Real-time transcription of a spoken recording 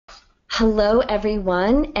Hello,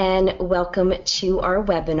 everyone, and welcome to our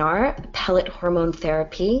webinar, Pellet Hormone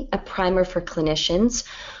Therapy, a primer for clinicians,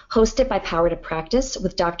 hosted by Power to Practice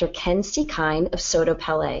with Dr. Ken Sekine of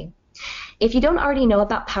SottoPelle. If you don't already know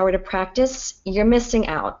about Power to Practice, you're missing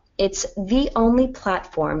out. It's the only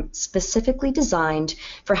platform specifically designed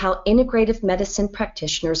for how integrative medicine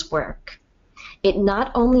practitioners work. It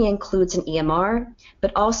not only includes an EMR,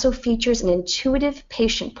 but also features an intuitive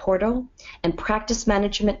patient portal and practice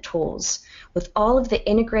management tools with all of the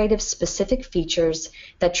integrative specific features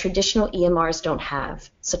that traditional EMRs don't have,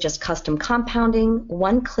 such as custom compounding,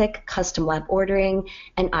 one-click custom lab ordering,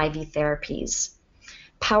 and IV therapies.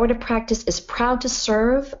 Power to Practice is proud to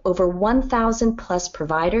serve over 1,000 plus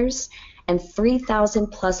providers and 3,000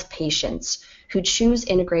 plus patients who choose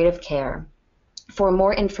integrative care. For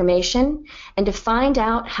more information and to find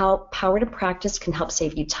out how Power to Practice can help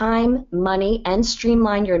save you time, money, and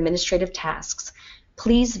streamline your administrative tasks,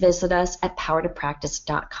 please visit us at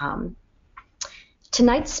powertopractice.com.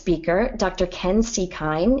 Tonight's speaker, Dr. Ken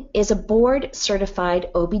Sekine, is a board-certified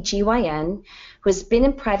OBGYN who has been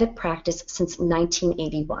in private practice since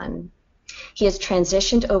 1981. He has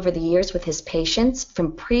transitioned over the years with his patients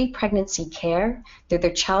from pre-pregnancy care through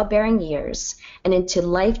their childbearing years and into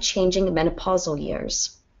life-changing menopausal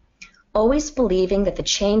years. Always believing that the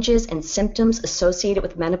changes and symptoms associated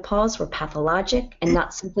with menopause were pathologic and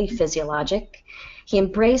not simply physiologic, he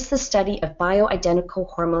embraced the study of bioidentical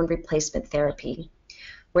hormone replacement therapy,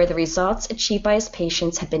 where the results achieved by his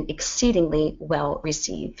patients have been exceedingly well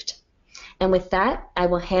received. And with that, I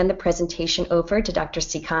will hand the presentation over to Dr.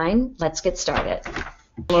 Sekine. Let's get started.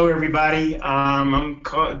 Hello, everybody. I'm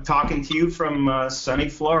talking to you from sunny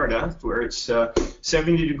Florida, where it's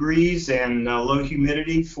 70 degrees and low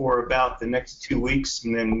humidity for about the next 2 weeks,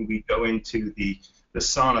 and then we go into the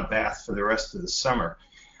sauna bath for the rest of the summer.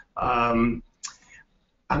 I'm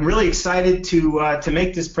really excited to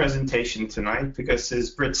make this presentation tonight because, as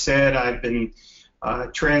Britt said, I've been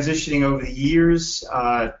transitioning over the years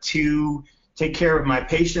to take care of my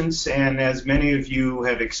patients, and as many of you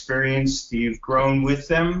have experienced, you've grown with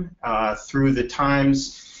them through the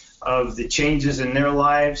times of the changes in their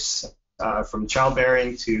lives, from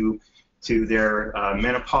childbearing to their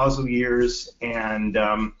menopausal years, and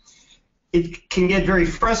it can get very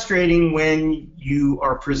frustrating when you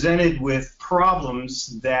are presented with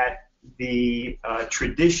problems that the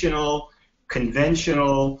traditional,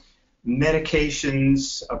 conventional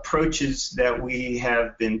medications, approaches that we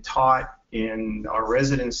have been taught in our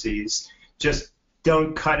residencies just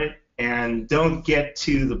don't cut it and don't get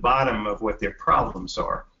to the bottom of what their problems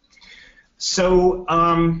are. So,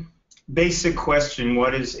 basic question,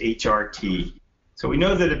 what is HRT? So we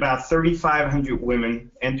know that about 3,500 women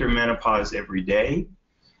enter menopause every day.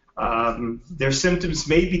 Their symptoms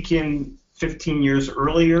may begin 15 years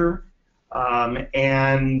earlier,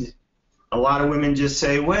 and a lot of women just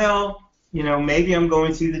say, well, you know, maybe I'm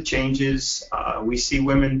going through the changes. We see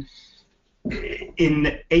women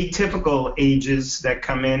in atypical ages that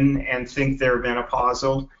come in and think they're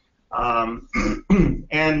menopausal.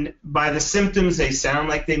 And by the symptoms, they sound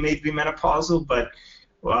like they may be menopausal, but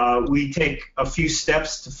we take a few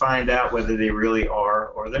steps to find out whether they really are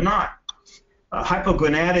or they're not.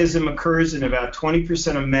 Hypogonadism occurs in about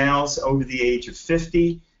 20% of males over the age of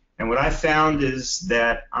 50. And what I found is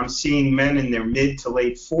that I'm seeing men in their mid to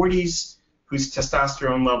late 40s whose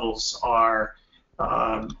testosterone levels are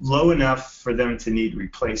low enough for them to need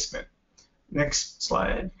replacement. Next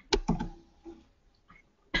slide.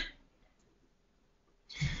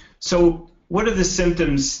 So what are the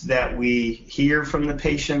symptoms that we hear from the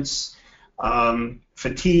patients?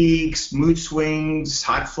 Fatigues, mood swings,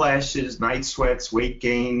 hot flashes, night sweats, weight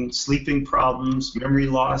gain, sleeping problems, memory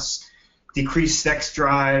loss, decreased sex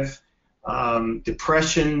drive,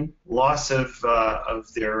 depression, loss of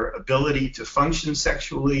their ability to function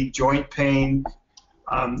sexually, joint pain.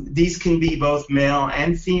 These can be both male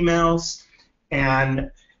and females,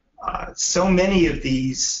 and so many of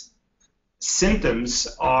these symptoms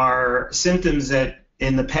are symptoms that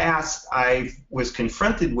in the past I was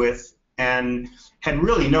confronted with and had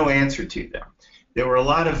really no answer to them. There were a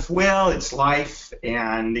lot of, well, it's life,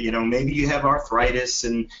 and you know, maybe you have arthritis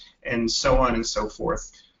and so on and so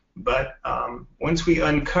forth. But once we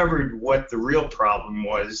uncovered what the real problem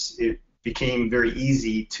was, it became very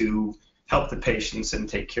easy to help the patients and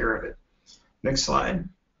take care of it. Next slide.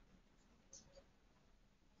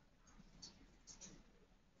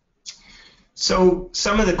 So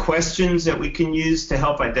some of the questions that we can use to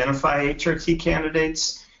help identify HRT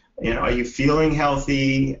candidates, you know, are you feeling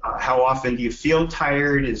healthy? How often do you feel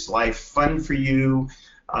tired? Is life fun for you?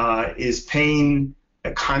 Is pain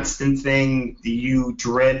a constant thing? Do you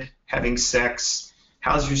dread having sex?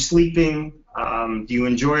 How's your sleeping? Do you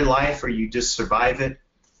enjoy life or you just survive it?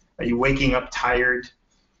 Are you waking up tired?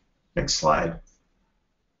 Next slide.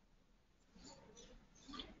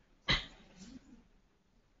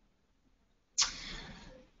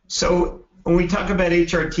 So when we talk about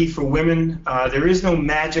HRT for women, there is no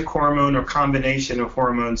magic hormone or combination of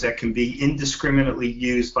hormones that can be indiscriminately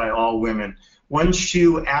used by all women. One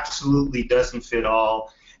shoe absolutely doesn't fit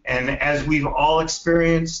all. And as we've all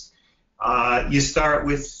experienced, you start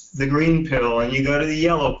with the green pill, and you go to the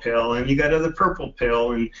yellow pill, and you go to the purple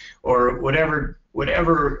pill, and or whatever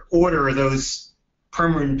order those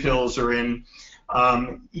permanent pills are in.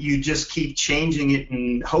 You just keep changing it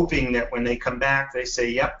and hoping that when they come back, they say,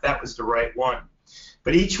 yep, that was the right one.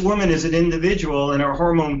 But each woman is an individual, and our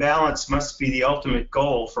hormone balance must be the ultimate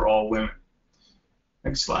goal for all women.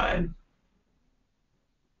 Next slide.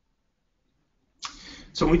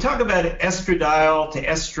 So when we talk about estradiol to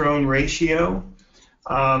estrone ratio,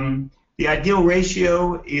 the ideal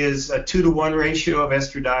ratio is a 2-to-1 ratio of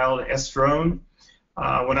estradiol to estrone.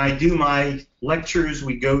 When I do my lectures,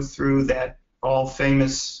 we go through that all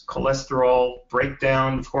famous cholesterol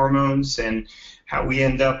breakdown of hormones and how we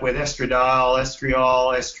end up with estradiol,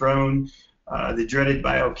 estriol, estrone, the dreaded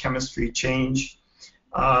biochemistry change.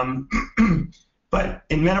 But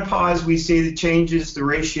in menopause, we see the changes, the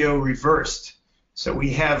ratio reversed. So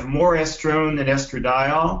we have more estrone than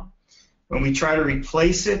estradiol. When we try to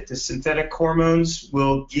replace it, the synthetic hormones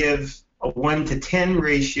will give a 1-to-10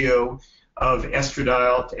 ratio of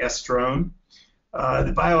estradiol to estrone.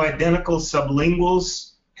 The bioidentical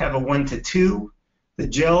sublinguals have a 1-to-2. The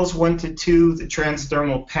gels 1-to-2. The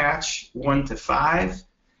transdermal patch 1-to-5.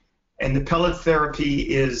 And the pellet therapy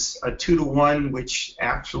is a 2-to-1, which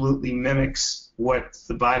absolutely mimics what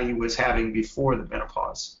the body was having before the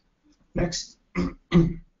menopause. Next.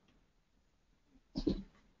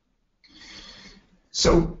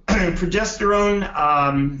 So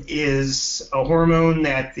progesterone is a hormone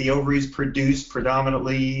that the ovaries produce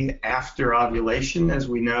predominantly after ovulation, as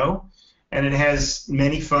we know, and it has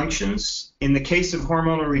many functions. In the case of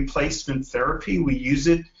hormonal replacement therapy, we use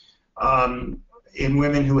it in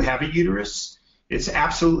women who have a uterus. It's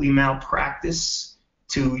absolutely malpractice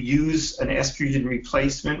to use an estrogen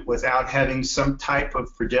replacement without having some type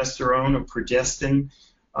of progesterone or progestin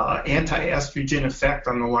anti-estrogen effect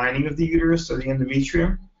on the lining of the uterus or the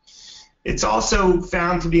endometrium. It's also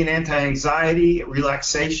found to be an anti-anxiety,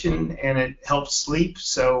 relaxation, and it helps sleep.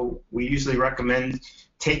 So we usually recommend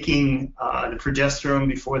taking the progesterone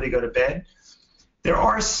before they go to bed. There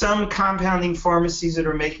are some compounding pharmacies that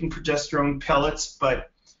are making progesterone pellets,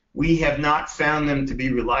 but we have not found them to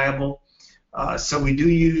be reliable. So we do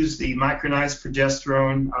use the micronized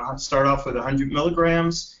progesterone, start off with 100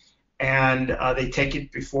 milligrams, and they take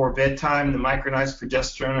it before bedtime. The micronized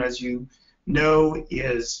progesterone, as you know,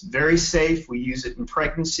 is very safe. We use it in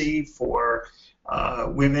pregnancy for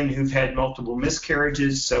women who've had multiple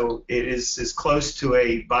miscarriages, so it is as close to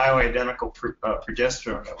a bioidentical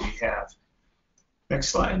progesterone that we have. Next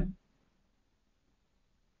slide.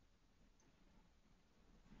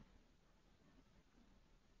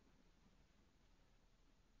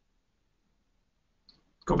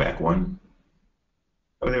 Go back one.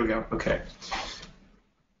 Oh, there we go. Okay.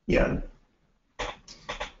 Yeah.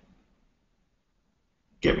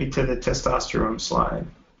 Get me to the testosterone slide.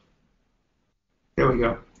 There we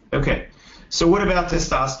go. Okay. So what about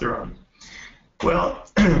testosterone? Well,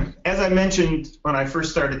 as I mentioned when I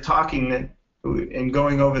first started talking and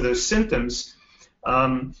going over those symptoms,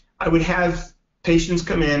 I would have patients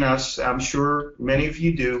come in, I'm sure many of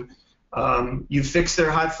you do. You fix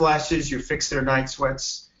their hot flashes, you fix their night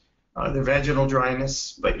sweats, their vaginal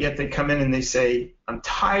dryness, but yet they come in and they say, I'm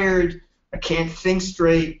tired, I can't think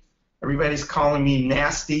straight, everybody's calling me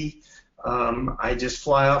nasty, I just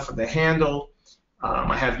fly off of the handle,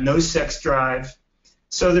 I have no sex drive.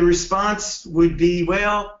 So the response would be,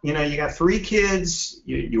 well, you know, you got 3 kids,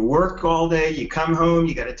 you work all day, you come home,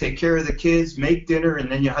 you got to take care of the kids, make dinner,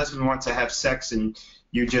 and then your husband wants to have sex and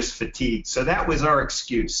you're just fatigued. So that was our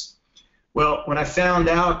excuse. Well, when I found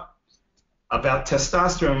out about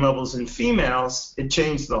testosterone levels in females, it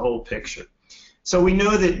changed the whole picture. So we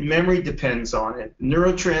know that memory depends on it.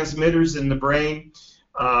 Neurotransmitters in the brain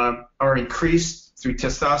are increased through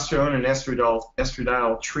testosterone and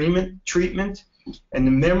estradiol treatment, and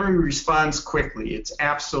the memory responds quickly. It's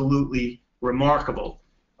absolutely remarkable,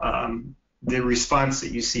 the response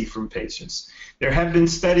that you see from patients. There have been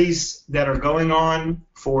studies that are going on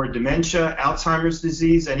for dementia, Alzheimer's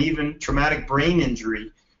disease, and even traumatic brain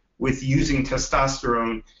injury with using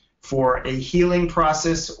testosterone for a healing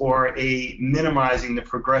process or a minimizing the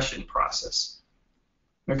progression process.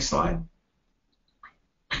 Next slide.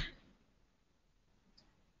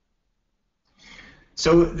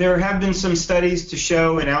 So there have been some studies to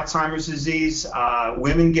show in Alzheimer's disease,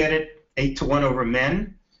 women get it 8-to-1 over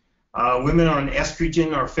men. Women on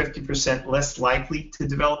estrogen are 50% less likely to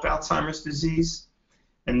develop Alzheimer's disease.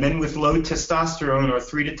 And men with low testosterone are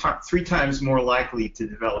three times more likely to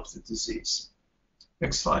develop the disease.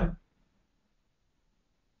 Next slide.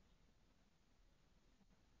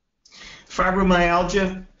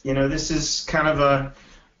 Fibromyalgia, you know, this is kind of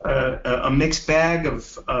a mixed bag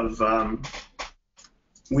of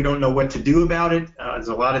we don't know what to do about it. There's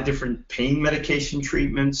a lot of different pain medication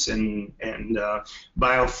treatments and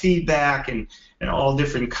biofeedback and all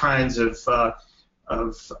different kinds of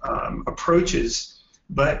approaches,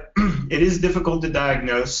 but it is difficult to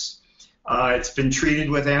diagnose. It's been treated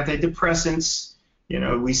with antidepressants. You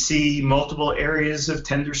know, we see multiple areas of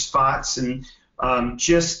tender spots, and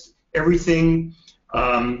just everything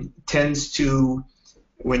tends to,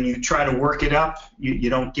 when you try to work it up, you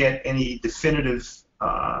don't get any definitive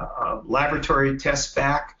laboratory tests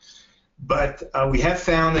back, but we have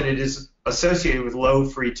found that it is associated with low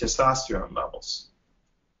free testosterone levels.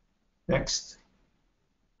 Next.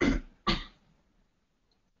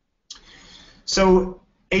 So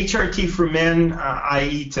HRT for men,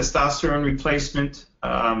 i.e. testosterone replacement,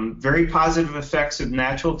 very positive effects of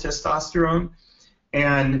natural testosterone.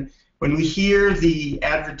 And when we hear the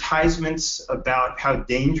advertisements about how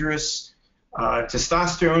dangerous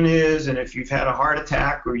testosterone is, and if you've had a heart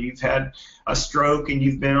attack or you've had a stroke and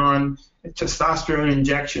you've been on testosterone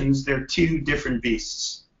injections, they're two different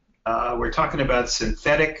beasts. We're talking about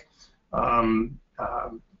synthetic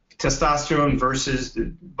testosterone versus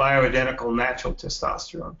the bioidentical natural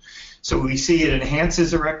testosterone. So we see it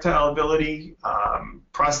enhances erectile ability,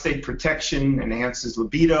 prostate protection, enhances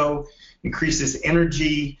libido, increases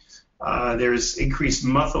energy, there's increased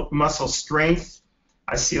muscle strength.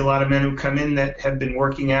 I see a lot of men who come in that have been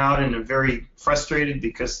working out and are very frustrated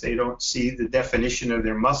because they don't see the definition of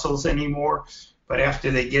their muscles anymore. But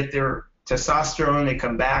after they get their testosterone, they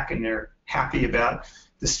come back and they're happy about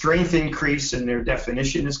the strength increase and their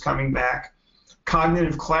definition is coming back.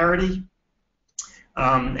 Cognitive clarity.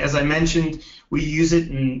 As I mentioned, we use it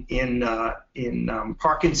in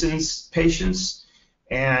Parkinson's patients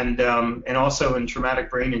and also in traumatic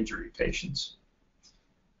brain injury patients.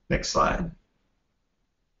 Next slide.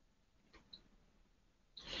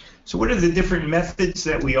 So what are the different methods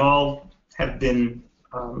that we all have been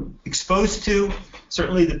exposed to?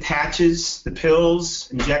 Certainly the patches, the pills,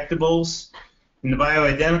 injectables. In the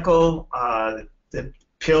bioidentical, the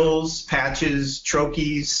pills, patches,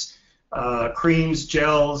 troches, creams,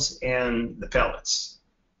 gels, and the pellets.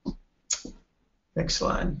 Next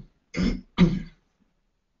slide.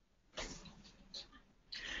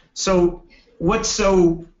 So what's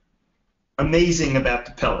so amazing about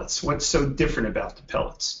the pellets? What's so different about the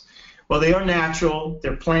pellets? Well, they are natural.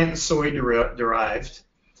 They're plant and soy derived.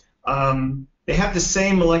 They have the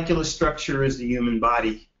same molecular structure as the human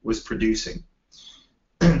body was producing.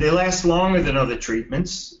 They last longer than other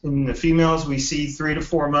treatments. In the females, we see 3 to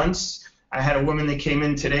 4 months. I had a woman that came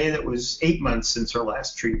in today that was 8 months since her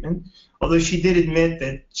last treatment, although she did admit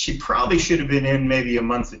that she probably should have been in maybe a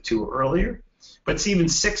month or two earlier. But even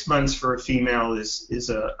 6 months for a female is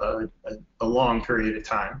a long period of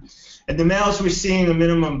time. And the males, we're seeing a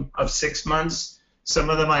minimum of 6 months. Some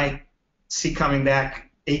of them I see coming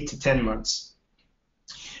back 8 to 10 months.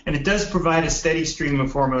 And it does provide a steady stream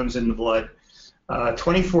of hormones in the blood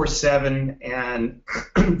 24/7. And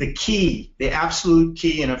the key, the absolute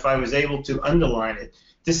key, and if I was able to underline it,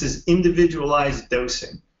 this is individualized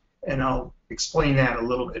dosing. And I'll explain that a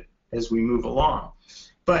little bit as we move along.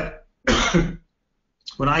 But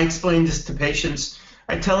when I explain this to patients,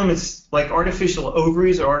 I tell them it's like artificial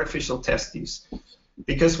ovaries or artificial testes.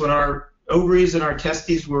 Because when our ovaries and our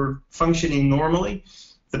testes were functioning normally,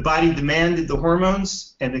 the body demanded the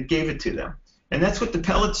hormones and it gave it to them. And that's what the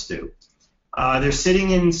pellets do. They're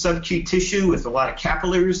sitting in subcutaneous tissue with a lot of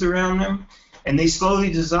capillaries around them, and they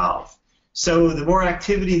slowly dissolve. So the more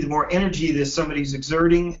activity, the more energy that somebody's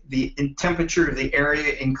exerting, the temperature of the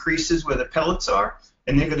area increases where the pellets are,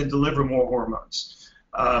 and they're going to deliver more hormones.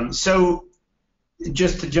 So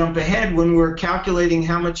just to jump ahead, when we're calculating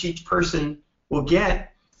how much each person will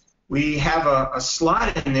get, we have a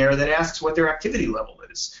slot in there that asks what their activity level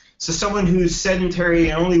is. So someone who's sedentary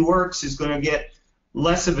and only works is going to get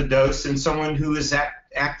less of a dose than someone who is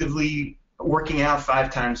actively working out 5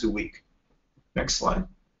 times a week. Next slide.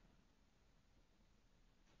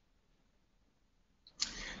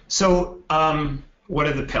 So what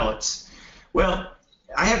are the pellets? Well,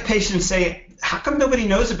 I have patients say, how come nobody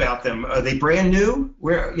knows about them? Are they brand new?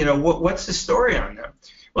 Where, what's the story on them?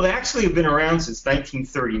 Well, they actually have been around since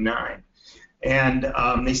 1939,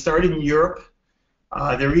 and they started in Europe.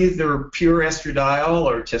 They're either pure estradiol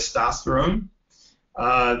or testosterone.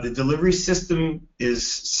 The delivery system is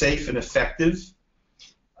safe and effective.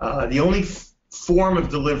 The only form of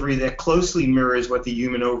delivery that closely mirrors what the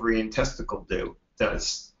human ovary and testicle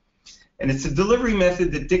does. And it's a delivery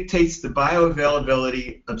method that dictates the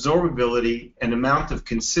bioavailability, absorbability, and amount of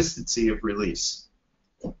consistency of release.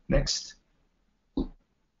 Next.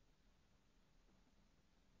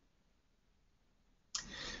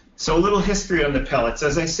 So a little history on the pellets.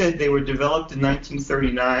 As I said, they were developed in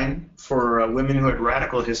 1939 for women who had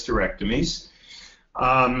radical hysterectomies.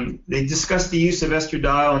 They discussed the use of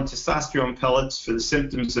estradiol and testosterone pellets for the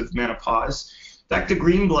symptoms of menopause. Dr.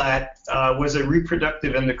 Greenblatt was a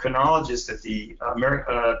reproductive endocrinologist at the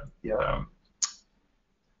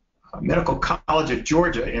Medical College of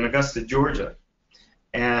Georgia in Augusta, Georgia.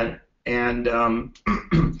 And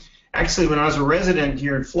actually, when I was a resident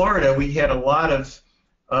here in Florida, we had a lot of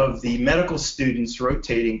the medical students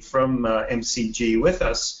rotating from MCG with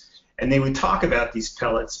us, and they would talk about these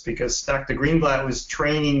pellets because Dr. Greenblatt was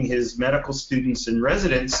training his medical students and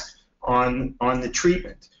residents on the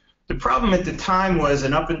treatment. The problem at the time was,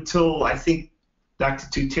 and up until I think Dr.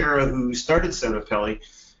 Tutera, who started SottoPelle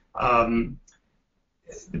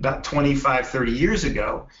about 25, 30 years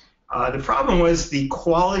ago, the problem was the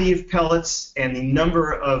quality of pellets and the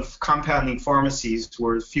number of compounding pharmacies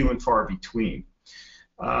were few and far between.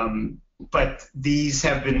 But these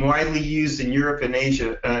have been widely used in Europe and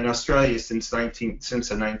Asia and Australia since the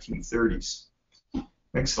 1930s.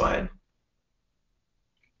 Next slide.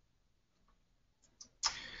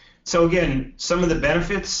 So again, some of the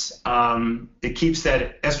benefits, it keeps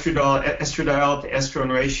that estradiol to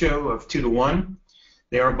estrone ratio of 2 to 1.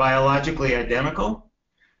 They are biologically identical.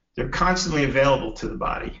 They're constantly available to the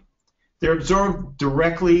body. They're absorbed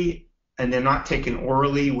directly and they're not taken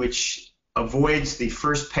orally, which avoids the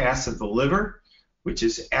first pass of the liver, which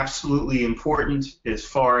is absolutely important as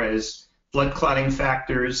far as blood clotting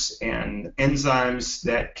factors and enzymes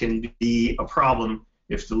that can be a problem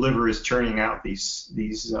if the liver is churning out these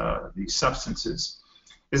substances.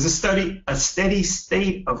 There's a steady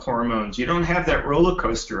state of hormones. You don't have that roller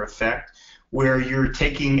coaster effect where you're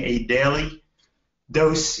taking a daily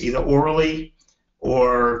dose, either orally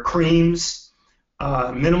or creams,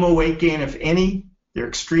 minimal weight gain, if any. They're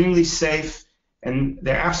extremely safe, and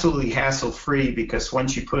they're absolutely hassle-free because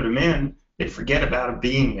once you put them in, they forget about it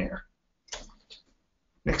being there.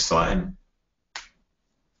 Next slide.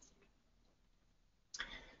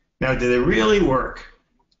 Now, do they really work?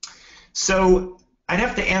 So I'd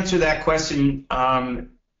have to answer that question.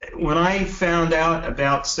 When I found out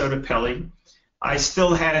about SottoPelle, I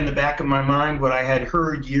still had in the back of my mind what I had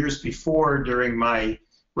heard years before during my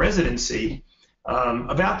residency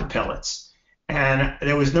about the pellets. And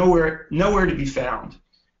there was nowhere to be found.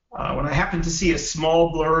 When I happened to see a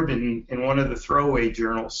small blurb in one of the throwaway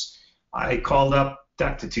journals, I called up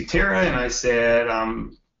Dr. Tutera and I said,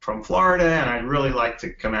 I'm from Florida and I'd really like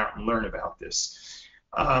to come out and learn about this.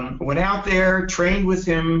 Went out there, trained with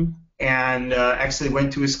him, and actually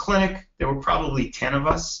went to his clinic. There were probably 10 of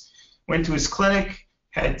us. Went to his clinic,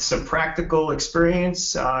 had some practical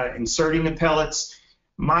experience inserting the pellets.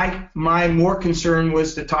 My more concern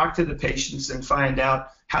was to talk to the patients and find out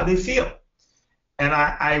how they feel. And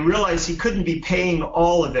I realized he couldn't be paying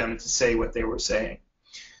all of them to say what they were saying.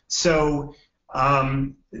 So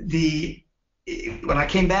when I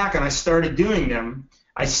came back and I started doing them,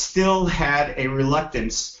 I still had a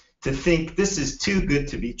reluctance to think this is too good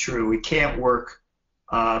to be true. It can't work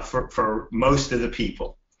for most of the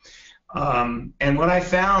people. And what I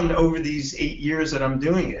found over these 8 years that I'm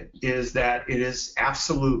doing it is that it is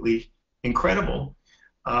absolutely incredible.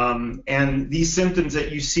 And these symptoms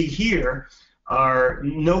that you see here are,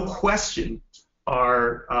 no question,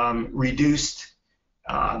 are reduced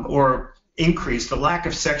or increased. The lack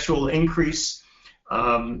of sexual increase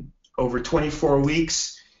over 24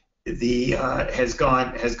 weeks has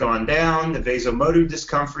gone down. The vasomotor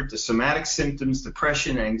discomfort, the somatic symptoms,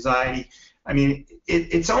 depression, anxiety. I mean,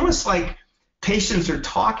 it's almost like patients are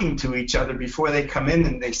talking to each other before they come in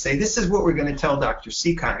and they say, this is what we're going to tell Dr.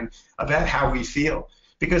 Sekine about how we feel.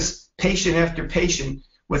 Because patient after patient,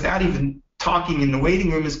 without even talking in the waiting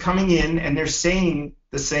room, is coming in and they're saying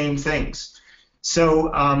the same things.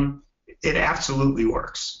 So it absolutely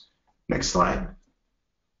works. Next slide.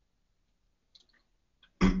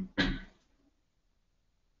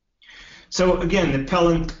 So again,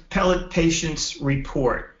 the pellet patients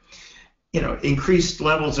report, increased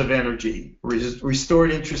levels of energy,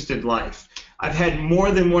 restored interest in life. I've had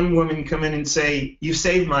more than one woman come in and say, "You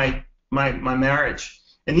saved my marriage."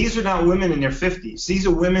 And these are not women in their 50s. These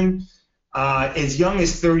are women as young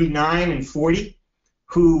as 39 and 40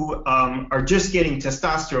 who are just getting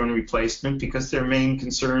testosterone replacement because their main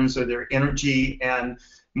concerns are their energy and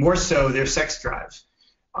more so their sex drive.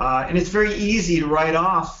 And it's very easy to write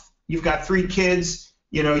off, you've got 3 kids,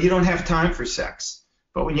 you don't have time for sex.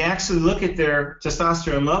 But when you actually look at their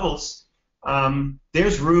testosterone levels,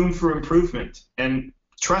 there's room for improvement. And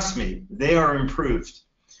trust me, they are improved.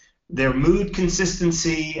 Their mood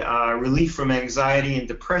consistency, relief from anxiety and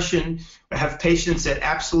depression. I have patients that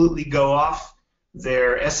absolutely go off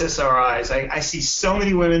their SSRIs. I see so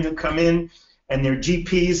many women who come in and their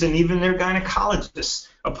GPs and even their gynecologists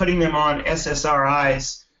are putting them on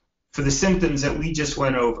SSRIs for the symptoms that we just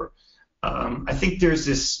went over. I think there's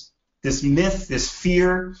this myth, this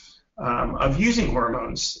fear of using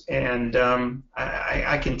hormones, and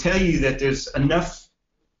I can tell you that there's enough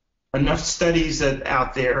studies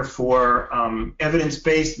out there for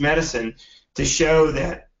evidence-based medicine to show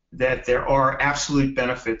that there are absolute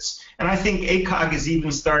benefits. And I think ACOG is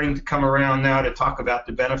even starting to come around now to talk about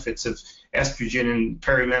the benefits of estrogen in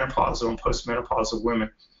perimenopausal and postmenopausal women.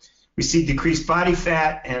 We see decreased body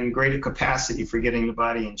fat and greater capacity for getting the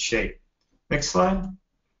body in shape. Next slide.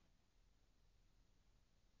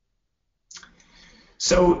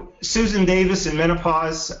 So Susan Davis in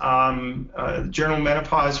Menopause, journal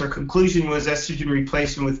Menopause, her conclusion was estrogen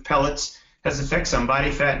replacement with pellets has effects on body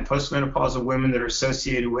fat in postmenopausal women that are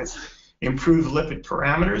associated with improved lipid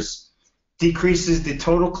parameters, decreases the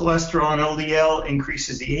total cholesterol and LDL,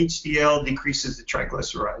 increases the HDL, decreases the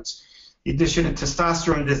triglycerides. The addition of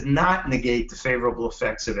testosterone does not negate the favorable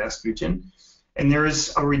effects of estrogen, and there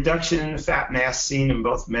is a reduction in the fat mass seen in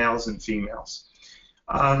both males and females.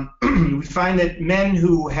 We find that men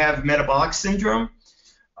who have metabolic syndrome,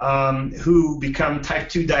 who become type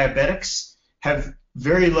 2 diabetics, have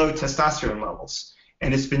very low testosterone levels.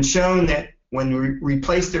 And it's been shown that when we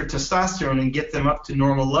replace their testosterone and get them up to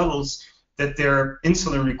normal levels, that their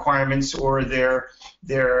insulin requirements or their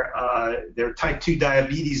type 2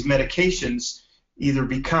 diabetes medications either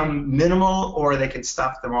become minimal or they can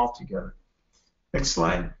stop them altogether. Next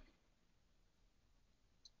slide.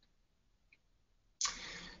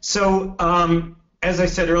 So, as I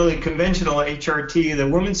said earlier, conventional HRT, the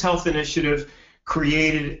Women's Health Initiative,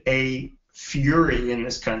 created a fury in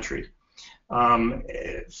this country.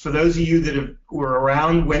 For those of you that were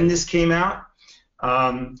around when this came out,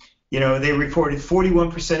 they reported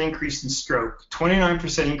 41% increase in stroke,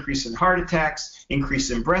 29% increase in heart attacks, increase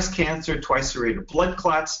in breast cancer, twice the rate of blood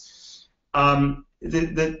clots.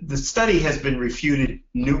 The study has been refuted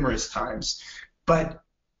numerous times, but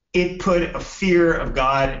it put a fear of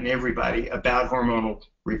God in everybody about hormonal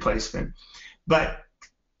replacement. But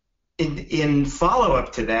in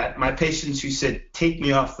follow-up to that, my patients who said, take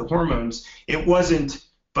me off the hormones, it wasn't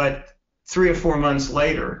but 3 or 4 months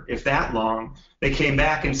later, if that long, they came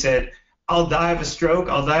back and said, I'll die of a stroke,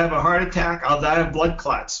 I'll die of a heart attack, I'll die of blood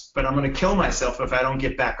clots, but I'm going to kill myself if I don't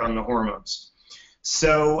get back on the hormones.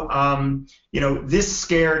 So, this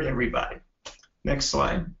scared everybody. Next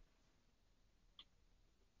slide.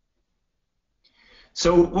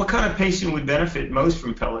 So what kind of patient would benefit most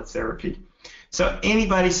from pellet therapy? So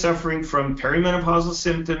anybody suffering from perimenopausal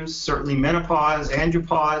symptoms, certainly menopause,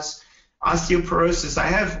 andropause,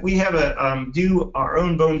 osteoporosis. We do our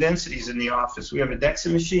own bone densities in the office. We have a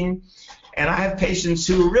DEXA machine, and I have patients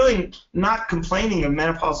who are really not complaining of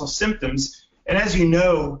menopausal symptoms. And as you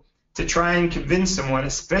know, to try and convince someone,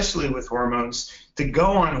 especially with hormones, to go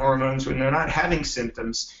on hormones when they're not having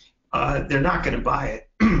symptoms, they're not going to buy it.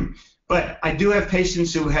 But I do have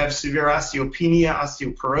patients who have severe osteopenia,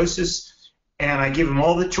 osteoporosis, and I give them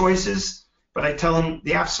all the choices, but I tell them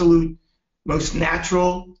the absolute most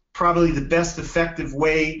natural, probably the best effective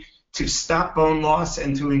way to stop bone loss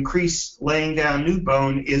and to increase laying down new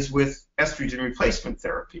bone is with estrogen replacement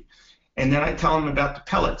therapy. And then I tell them about the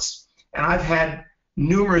pellets. And I've had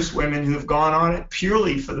numerous women who have gone on it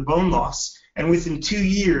purely for the bone loss, and within 2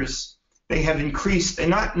 years, they have increased, they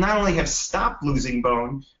not only have stopped losing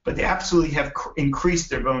bone, but they absolutely have increased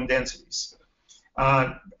their bone densities.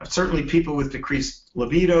 Certainly people with decreased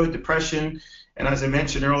libido, depression, and as I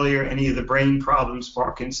mentioned earlier, any of the brain problems,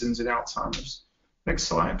 Parkinson's and Alzheimer's. Next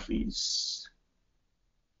slide, please.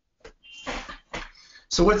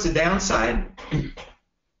 So what's the downside?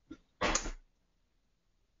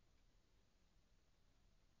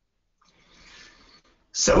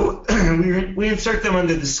 So we insert them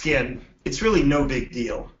under the skin. It's really no big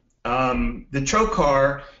deal. The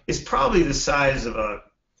trocar is probably the size of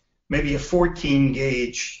maybe a 14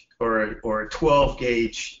 gauge or a 12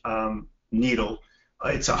 gauge needle.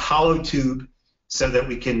 It's a hollow tube so that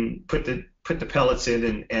we can put the pellets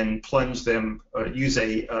in and plunge them, or use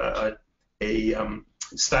a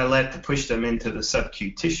stylet to push them into the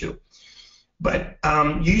subcutaneous tissue. But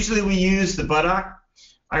usually we use the buttock.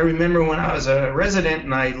 I remember when I was a resident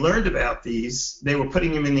and I learned about these, they were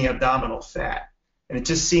putting them in the abdominal fat. And it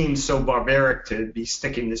just seemed so barbaric to be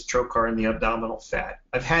sticking this trocar in the abdominal fat.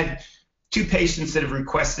 I've had 2 patients that have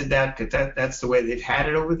requested that because that's the way they've had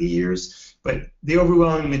it over the years. But the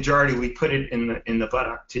overwhelming majority, we put it in the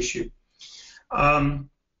buttock tissue.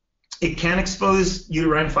 It can expose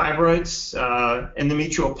uterine fibroids,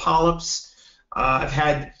 endometrial polyps. I've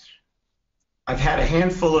had a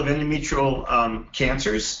handful of endometrial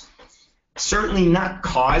cancers, certainly not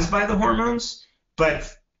caused by the hormones, but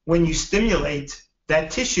when you stimulate that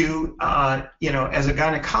tissue, as a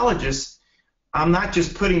gynecologist, I'm not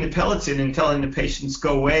just putting the pellets in and telling the patients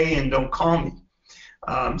go away and don't call me.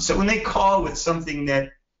 So when they call with something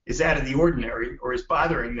that is out of the ordinary or is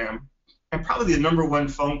bothering them, and probably the #1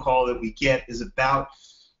 phone call that we get is about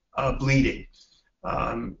bleeding.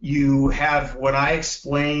 You have what I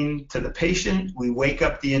explain to the patient. We wake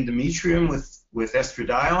up the endometrium with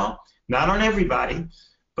estradiol, not on everybody,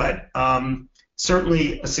 but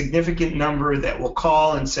certainly a significant number that will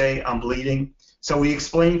call and say, I'm bleeding. So we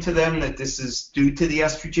explain to them that this is due to the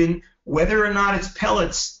estrogen. Whether or not it's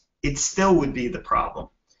pellets, it still would be the problem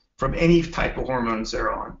from any type of hormones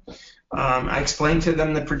they're on. I explain to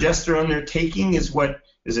them the progesterone they're taking is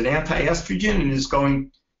an anti-estrogen and is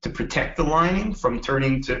going to protect the lining from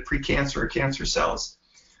turning to precancer or cancer cells.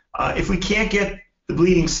 If we can't get the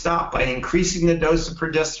bleeding stopped by increasing the dose of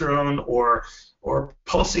progesterone or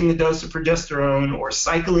pulsing the dose of progesterone or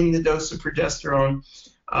cycling the dose of progesterone,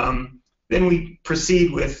 then we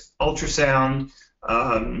proceed with ultrasound,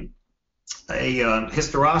 a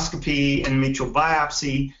hysteroscopy, endometrial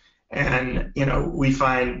biopsy, and we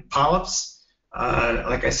find polyps.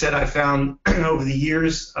 Like I said, I found over the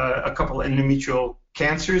years a couple of endometrial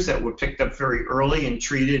cancers that were picked up very early and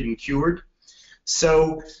treated and cured.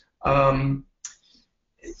 So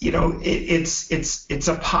it's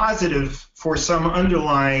a positive for some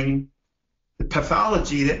underlying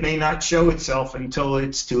pathology that may not show itself until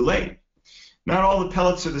it's too late. Not all the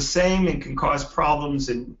pellets are the same and can cause problems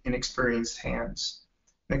in inexperienced hands.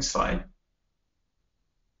 Next slide.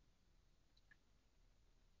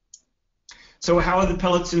 So how are the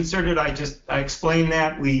pellets inserted? I explained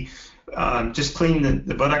that. We just clean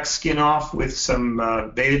the buttock skin off with some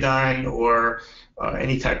betadine or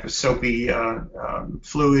any type of soapy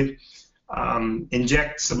fluid.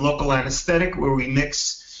 Inject some local anesthetic where we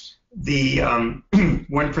mix the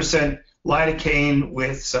 1% lidocaine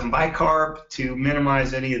with some bicarb to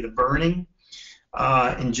minimize any of the burning.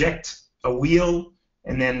 Inject a wheel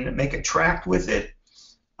and then make a tract with it.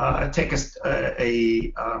 Take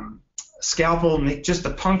a scalpel and make just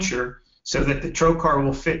a puncture so that the trocar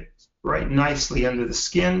will fit right nicely under the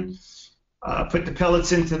skin. Put the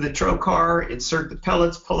pellets into the trocar, insert the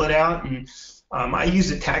pellets, pull it out, and I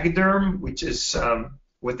use a Tegaderm, which is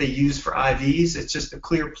what they use for IVs. It's just a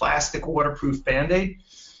clear plastic waterproof Band-Aid,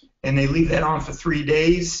 and they leave that on for 3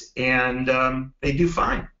 days, and they do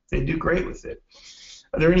fine. They do great with it.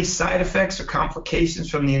 Are there any side effects or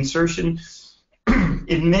complications from the insertion?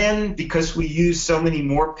 In men, because we use so many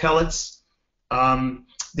more pellets,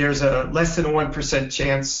 there's a less than a 1%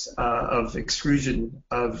 chance of extrusion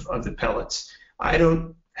of the pellets. I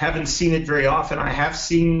haven't seen it very often. I have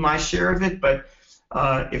seen my share of it, but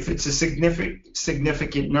if it's a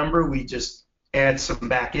significant number, we just add some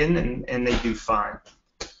back in, and they do fine.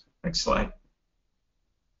 Next slide.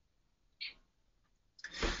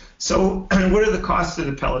 So what are the costs of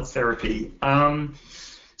the pellet therapy?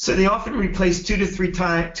 So they often replace 2 to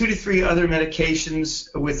 3 other medications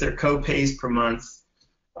with their co-pays per month.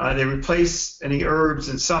 They replace any herbs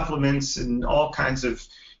and supplements and all kinds of,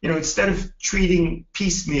 instead of treating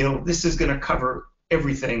piecemeal, this is going to cover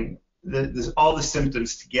everything, all the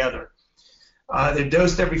symptoms together. They're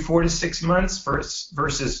dosed every 4 to 6 months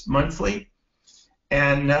versus monthly,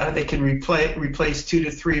 and they can replace 2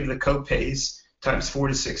 to 3 of the co-pays times 4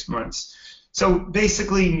 to 6 months. So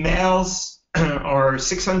basically, males are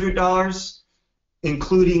 $600,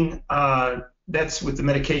 including that's with the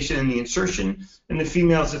medication and the insertion, and the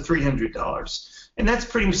females are $300, and that's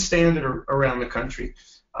pretty much standard around the country.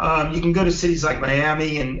 You can go to cities like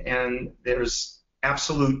Miami, and there's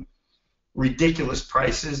absolute ridiculous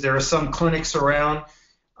prices. There are some clinics around,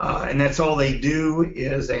 and that's all they do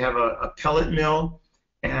is they have a pellet mill,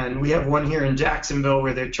 and we have one here in Jacksonville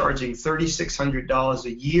where they're charging $3,600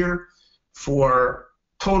 a year for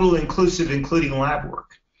total inclusive, including lab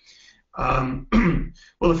work.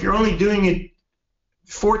 Well, if you're only doing it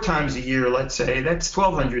 4 times a year, let's say, that's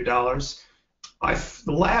 $1,200.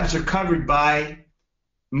 The labs are covered by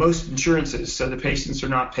most insurances, so the patients are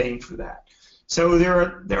not paying for that. So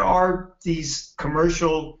there are these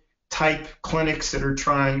commercial type clinics that are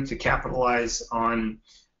trying to capitalize on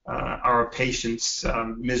our patients'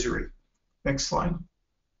 misery. Next slide.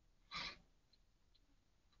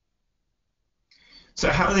 So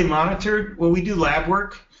how are they monitored? Well, we do lab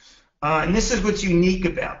work, and this is what's unique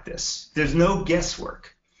about this. There's no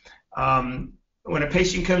guesswork. When a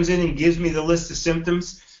patient comes in and gives me the list of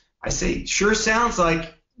symptoms, I say, sure sounds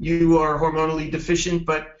like you are hormonally deficient,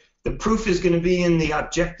 but the proof is going to be in the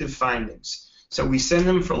objective findings. So we send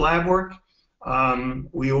them for lab work.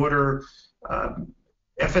 We order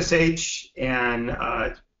FSH and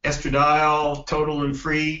estradiol, total and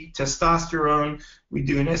free, testosterone. We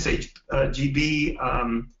do an SHGB,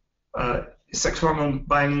 sex hormone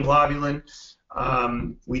binding globulin.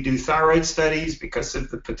 We do thyroid studies because of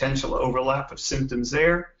the potential overlap of symptoms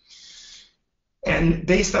there. And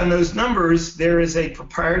based on those numbers, there is a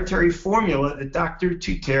proprietary formula that Dr.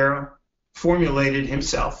 Tutera formulated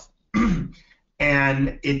himself.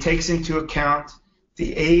 And it takes into account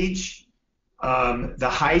the age, the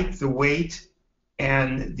height, the weight,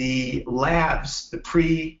 and the labs, the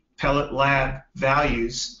pre-pellet lab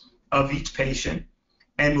values of each patient,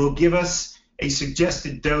 and will give us a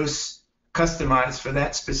suggested dose customized for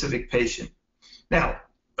that specific patient. Now,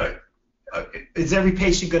 is every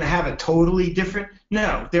patient going to have a totally different?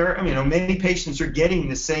 No, many patients are getting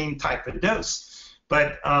the same type of dose,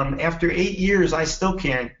 but after 8 years, I still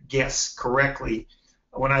can't guess correctly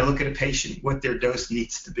when I look at a patient what their dose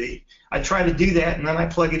needs to be. I try to do that, and then I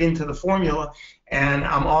plug it into the formula, and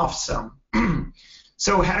I'm off some.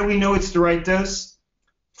 So how do we know it's the right dose?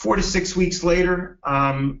 4 to 6 weeks later,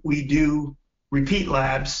 we do repeat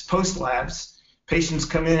labs, post labs. Patients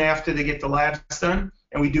come in after they get the labs done,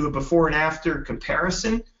 and we do a before and after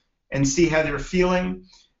comparison and see how they're feeling.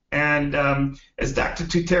 And as Dr.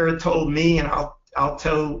 Tutera told me, and I'll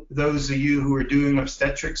tell those of you who are doing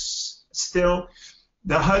obstetrics still,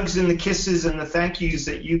 the hugs and the kisses and the thank yous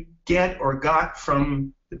that you get or got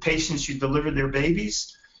from the patients you delivered their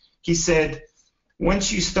babies, he said,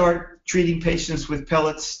 once you start treating patients with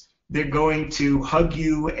pellets, they're going to hug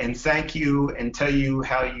you and thank you and tell you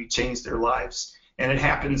how you changed their lives. And it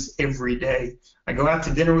happens every day. I go out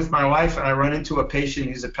to dinner with my wife and I run into a patient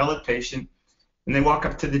who's a pellet patient, and they walk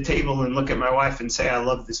up to the table and look at my wife and say, I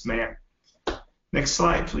love this man. Next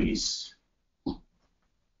slide, please.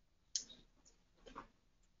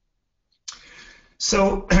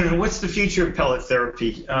 So what's the future of pellet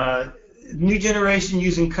therapy? New generation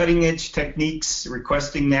using cutting edge techniques,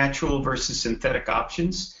 requesting natural versus synthetic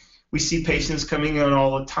options. We see patients coming in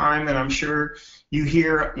all the time, and I'm sure you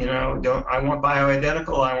hear, I want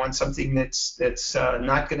bioidentical, I want something that's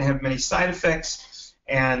not going to have many side effects,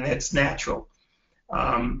 and it's natural.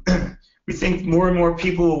 We think more and more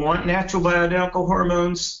people will want natural bioidentical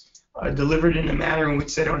hormones delivered in a manner in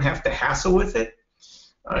which they don't have to hassle with it.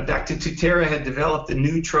 Dr. Tutera had developed a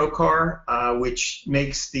new trocar, which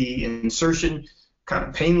makes the insertion kind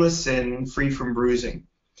of painless and free from bruising.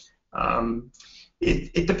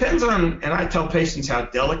 It depends on, and I tell patients how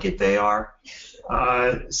delicate they are.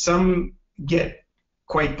 Some get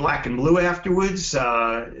quite black and blue afterwards.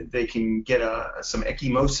 They can get some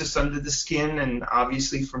ecchymosis under the skin, and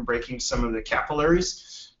obviously from breaking some of the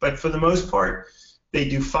capillaries. But for the most part, they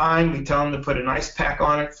do fine. We tell them to put an ice pack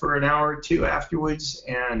on it for an hour or two afterwards,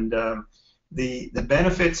 and the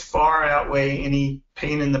benefits far outweigh any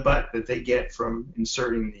pain in the butt that they get from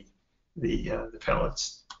inserting the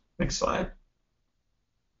pellets. Next slide.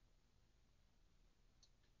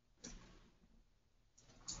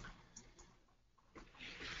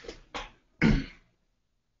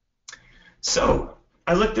 So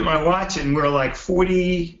I looked at my watch, and we're like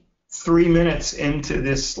 43 minutes into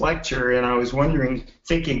this lecture, and I was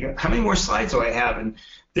thinking, how many more slides do I have? And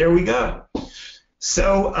there we go.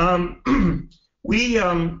 So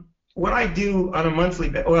what I do on a monthly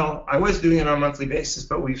basis, well, I was doing it on a monthly basis,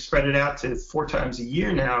 but we've spread it out to 4 times a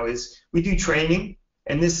year now, is we do training,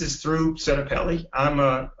 and this is through SottoPelle. I'm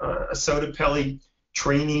a SottoPelle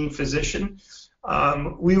training physician.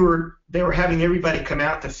 They were having everybody come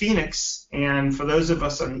out to Phoenix, and for those of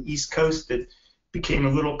us on the East Coast, it became a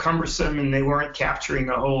little cumbersome, and they weren't capturing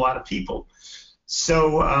a whole lot of people.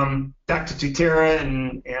 So Dr. Tutera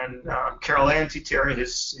and Carol Ann Tutera,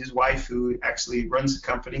 his wife, who actually runs the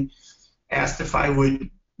company, asked if I would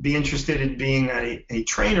be interested in being a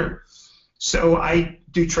trainer. So I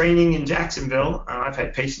do training in Jacksonville. I've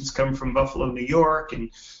had patients come from Buffalo, New York, and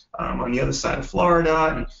on the other side of Florida.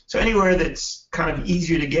 And so anywhere that's kind of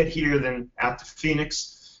easier to get here than out to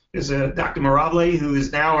Phoenix. There's a Dr. Mirable, who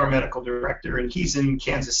is now our medical director, and he's in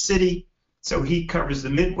Kansas City, so he covers the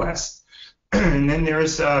Midwest. And then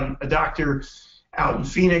there's a doctor out in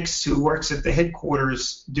Phoenix who works at the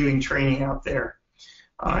headquarters doing training out there.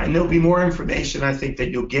 And there'll be more information, I think, that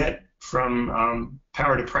you'll get from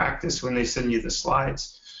Power to Practice when they send you the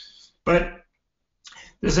slides. But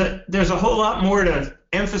there's a whole lot more to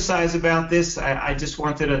emphasize about this. I just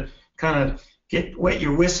wanted to kind of wet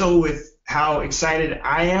your whistle with how excited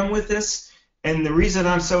I am with this. And the reason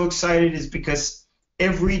I'm so excited is because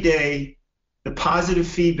every day the positive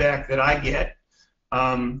feedback that I get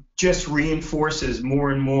just reinforces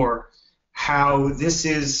more and more how this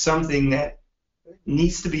is something that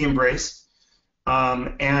needs to be embraced.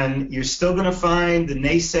 And you're still going to find the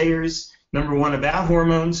naysayers, number one, about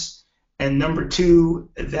hormones, and number two,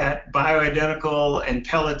 that bioidentical and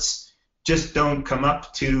pellets just don't come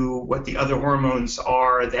up to what the other hormones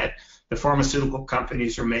are that the pharmaceutical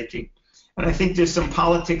companies are making. And I think there's some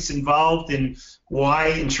politics involved in why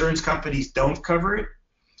insurance companies don't cover it.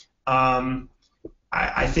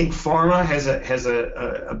 I think pharma has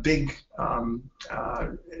a big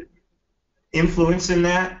influence in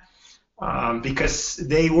that because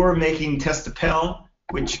they were making SottoPelle,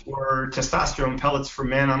 which were testosterone pellets for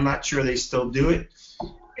men. I'm not sure they still do it,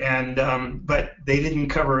 and but they didn't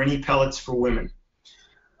cover any pellets for women.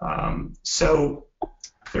 So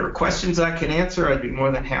if there are questions I can answer, I'd be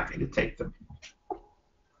more than happy to take them.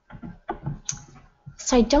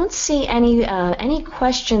 So I don't see any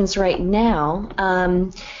questions right now,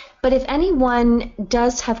 but if anyone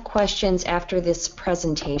does have questions after this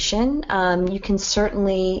presentation, you can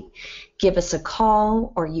certainly give us a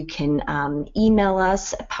call, or you can email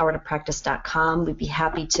us at powertopractice.com. We'd be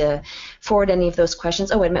happy to forward any of those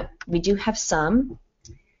questions. Oh, wait a minute, we do have some.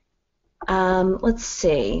 Let's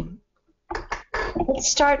see.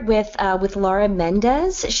 Let's start with Laura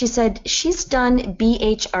Mendez. She said she's done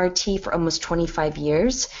BHRT for almost 25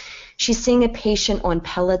 years. She's seeing a patient on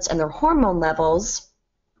pellets, and their hormone levels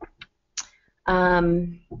of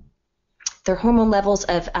estradiol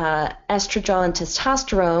and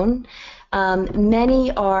testosterone,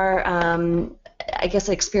 many are, I guess,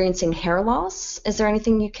 experiencing hair loss. Is there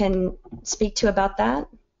anything you can speak to about that?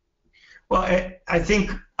 Well, I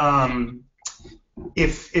think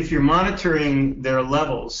if you're monitoring their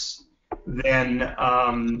levels,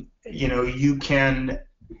 then you can.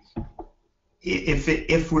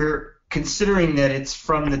 If we're considering that it's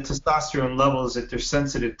from the testosterone levels that they're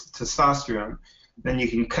sensitive to testosterone, then you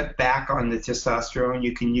can cut back on the testosterone.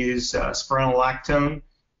 You can use spironolactone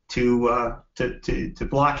to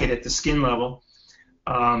block it at the skin level.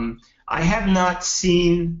 I have not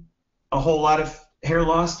seen a whole lot of hair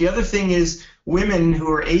loss. The other thing is women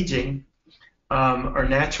who are aging are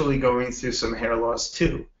naturally going through some hair loss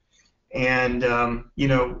too, and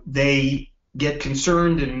they get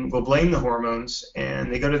concerned and will blame the hormones,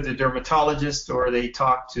 and they go to the dermatologist or they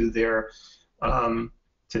talk to their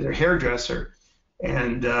hairdresser,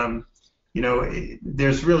 and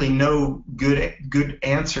there's really no good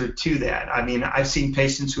answer to that. I mean, I've seen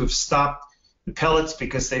patients who have stopped the pellets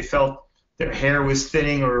because they felt their hair was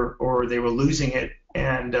thinning or they were losing it,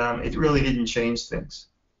 and it really didn't change things.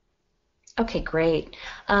 Okay, great.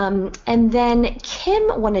 And then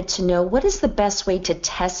Kim wanted to know, what is the best way to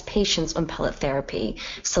test patients on pellet therapy?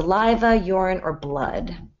 Saliva, urine, or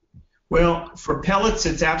blood? Well, for pellets,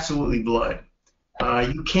 it's absolutely blood.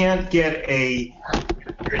 You can't get an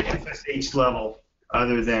FSH level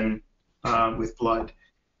other than with blood.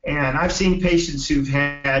 And I've seen patients who've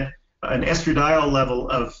had an estradiol level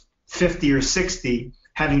of 50 or 60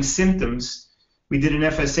 having symptoms. We did an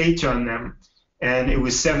FSH on them, and it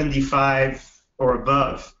was 75 or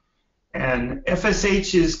above. And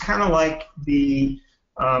FSH is kind of like the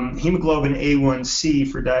hemoglobin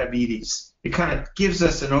A1C for diabetes. It kind of gives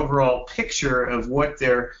us an overall picture of what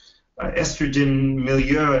their estrogen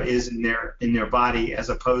milieu is in their body as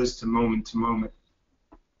opposed to moment.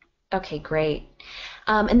 Okay, great.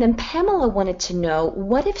 And then Pamela wanted to know,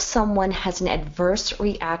 what if someone has an adverse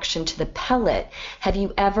reaction to the pellet? Have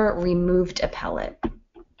you ever removed a pellet?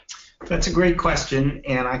 That's a great question,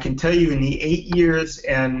 and I can tell you in the 8 years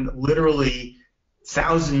and literally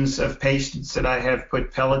thousands of patients that I have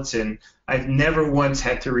put pellets in, I've never once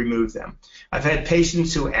had to remove them. I've had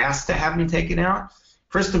patients who asked to have them taken out.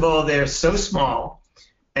 First of all, they're so small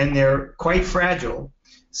and they're quite fragile.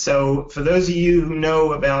 So for those of you who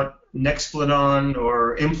know about Nexplanon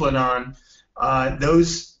or Implanon,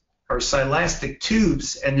 those are silastic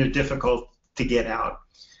tubes, and they're difficult to get out.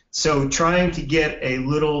 So trying to get a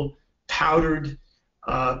little powdered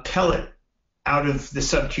pellet out of the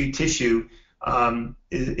subcutaneous tissue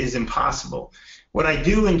is impossible. What I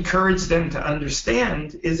do encourage them to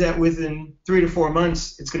understand is that within 3 to 4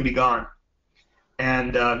 months, it's going to be gone.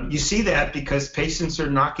 And you see that because patients are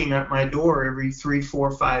knocking at my door every 3,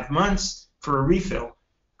 4, 5 months for a refill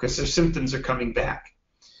because their symptoms are coming back.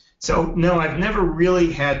 So no, I've never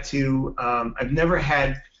really had to, I've never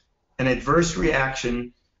had an adverse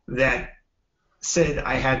reaction that said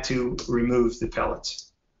I had to remove the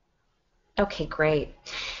pellets. Okay, great.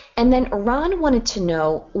 And then Ron wanted to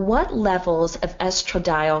know, what levels of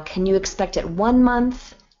estradiol can you expect at 1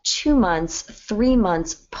 month, 2 months, 3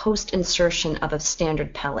 months post-insertion of a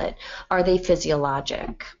standard pellet? Are they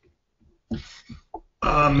physiologic?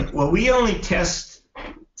 Well, we only test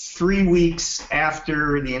 3 weeks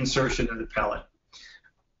after the insertion of the pellet.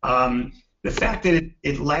 The fact that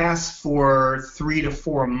it lasts for 3 to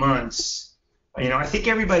 4 months, I think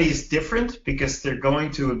everybody is different because they're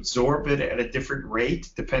going to absorb it at a different rate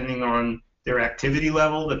depending on their activity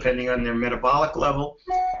level, depending on their metabolic level.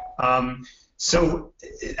 So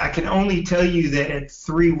I can only tell you that at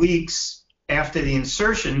 3 weeks after the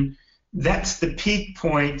insertion, that's the peak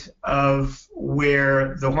point of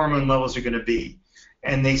where the hormone levels are going to be.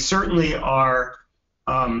 And they certainly are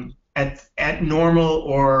at normal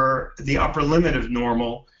or the upper limit of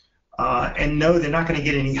normal. And no, they're not going to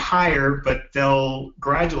get any higher, but they'll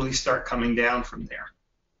gradually start coming down from there.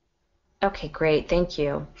 Okay, great. Thank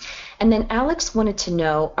you. And then Alex wanted to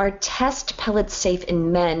know, are test pellets safe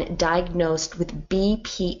in men diagnosed with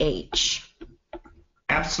BPH?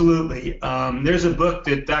 Absolutely. There's a book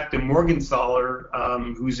that Dr.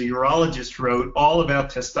 Morgenthaler, who's a urologist, wrote all about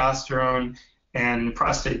testosterone and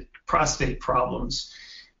prostate problems.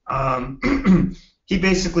 He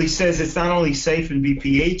basically says it's not only safe in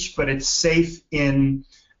BPH, but it's safe in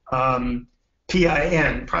PIN,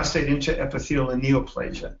 prostate intraepithelial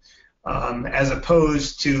neoplasia, as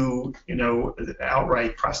opposed to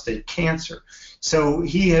outright prostate cancer. So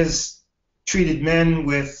he has treated men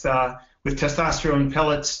with testosterone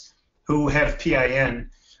pellets who have PIN,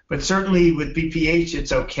 but certainly with BPH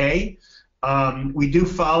it's okay. We do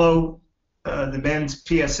follow the men's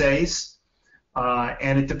PSAs.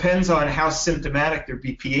 And it depends on how symptomatic their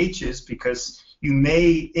BPH is, because you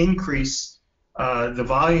may increase the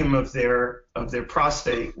volume of their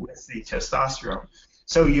prostate with the testosterone.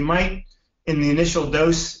 So you might, in the initial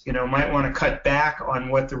dose, might want to cut back on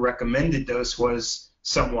what the recommended dose was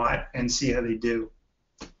somewhat and see how they do.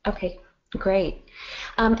 Okay, great.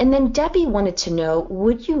 And then Debbie wanted to know,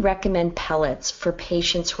 would you recommend pellets for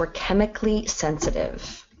patients who are chemically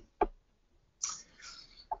sensitive?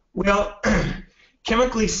 Well,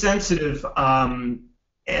 chemically sensitive, and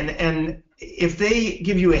if they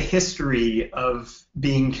give you a history of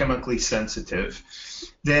being chemically sensitive,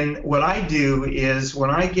 then what I do is when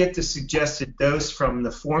I get the suggested dose from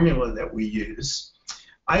the formula that we use,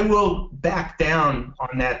 I will back down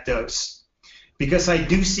on that dose, because I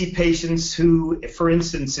do see patients who, for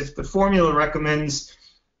instance, if the formula recommends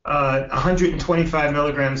 125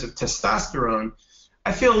 milligrams of testosterone,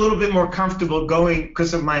 I feel a little bit more comfortable going,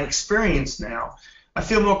 because of my experience now, I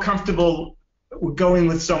feel more comfortable going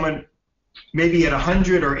with someone maybe at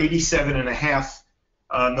 100 or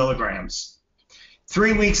 87.5 milligrams.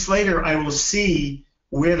 3 weeks later, I will see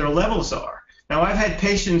where their levels are. Now, I've had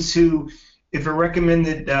patients who, if are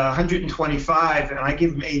recommended 125 and I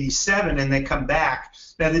give them 87 and they come back.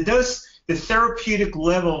 Now, the therapeutic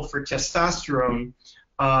level for testosterone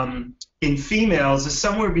in females is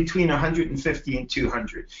somewhere between 150 and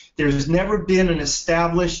 200. There's never been an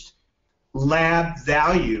established lab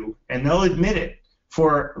value, and they'll admit it,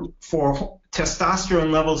 for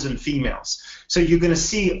testosterone levels in females. So you're going to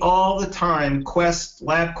see all the time, Quest,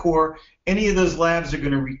 LabCorp, any of those labs are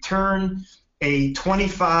going to return a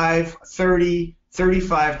 25, 30,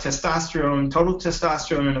 35 testosterone, total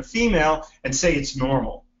testosterone in a female and say it's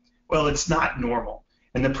normal. Well, it's not normal.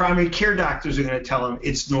 And the primary care doctors are going to tell them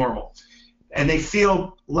it's normal. And they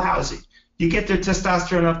feel lousy. You get their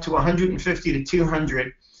testosterone up to 150 to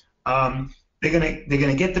 200, they're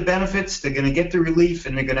gonna get the benefits, they're gonna get the relief,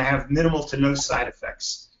 and they're gonna have minimal to no side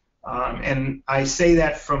effects. And I say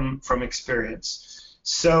that from experience.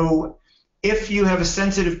 So if you have a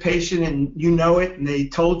sensitive patient and you know it, and they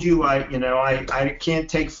told you I can't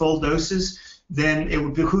take full doses, then it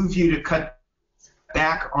would behoove you to cut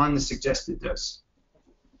back on the suggested dose.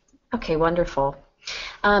 Okay, wonderful.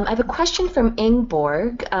 I have a question from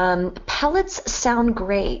Ingborg. Pellets sound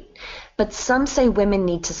great, but some say women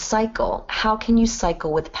need to cycle. How can you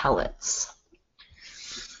cycle with pellets?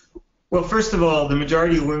 Well, first of all, the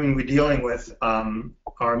majority of women we're dealing with are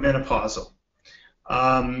menopausal.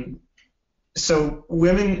 So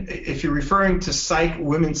women, if you're referring to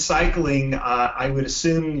women cycling, I would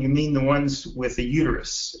assume you mean the ones with a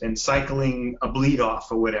uterus and cycling a bleed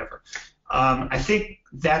off or whatever. I think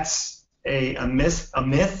that's a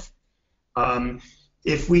myth.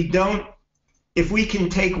 If we can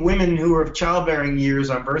take women who are of childbearing years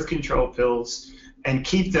on birth control pills and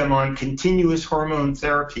keep them on continuous hormone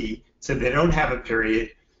therapy so they don't have a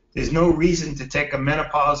period, there's no reason to take a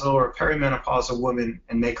menopausal or perimenopausal woman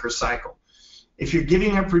and make her cycle. If you're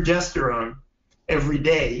giving her progesterone every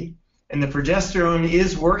day and the progesterone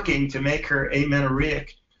is working to make her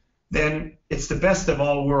amenorrheic, then it's the best of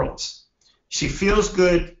all worlds. She feels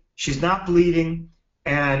good, she's not bleeding,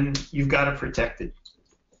 and you've got her protected.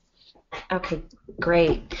 Okay,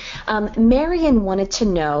 great. Marion wanted to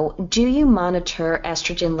know, do you monitor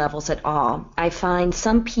estrogen levels at all? I find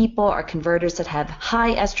some people are converters that have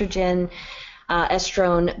high estrogen,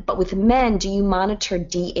 estrone, but with men, do you monitor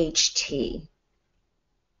DHT?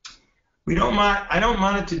 I don't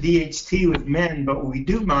monitor DHT with men, but what we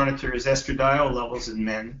do monitor is estradiol levels in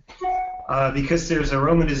men because there's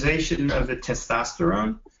aromatization of the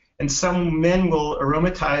testosterone. And some men will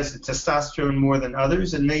aromatize the testosterone more than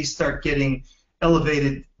others, and they start getting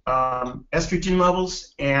elevated estrogen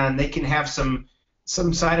levels, and they can have some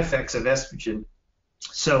side effects of estrogen.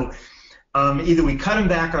 So either we cut them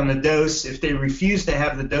back on the dose. If they refuse to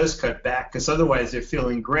have the dose cut back, because otherwise they're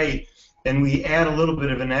feeling great, then we add a little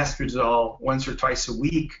bit of an estradiol once or twice a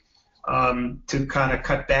week to kind of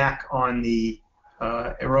cut back on the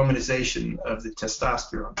aromatization of the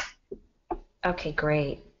testosterone. Okay,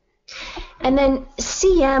 great. And then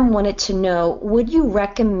CM wanted to know, would you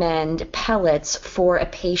recommend pellets for a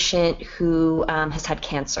patient who has had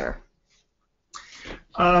cancer?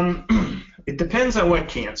 It depends on what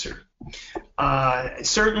cancer.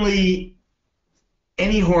 Certainly,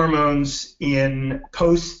 any hormones in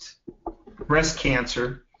post-breast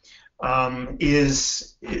cancer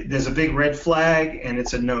there's a big red flag, and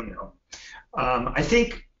it's a no-no. I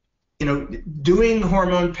think, doing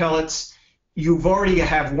hormone pellets, you've already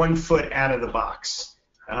have 1 foot out of the box,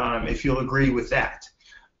 if you'll agree with that.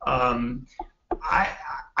 I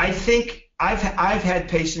think I've had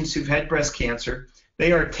patients who've had breast cancer.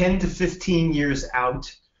 They are 10 to 15 years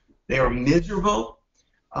out. They are miserable.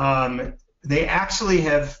 They actually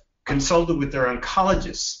have consulted with their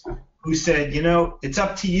oncologist, who said, it's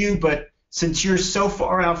up to you, but since you're so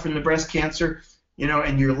far out from the breast cancer,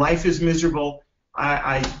 and your life is miserable,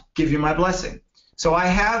 I give you my blessing. So I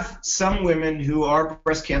have some women who are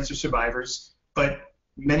breast cancer survivors, but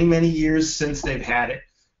many, many years since they've had it,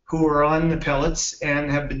 who are on the pellets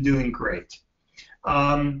and have been doing great.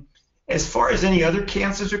 As far as any other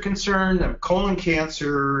cancers are concerned, colon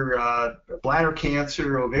cancer, bladder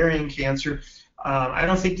cancer, ovarian cancer, I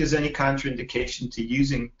don't think there's any contraindication to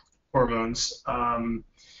using hormones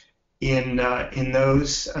in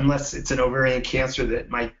those, unless it's an ovarian cancer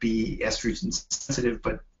that might be estrogen sensitive,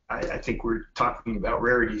 but I think we're talking about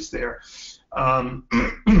rarities there.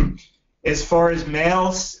 As far as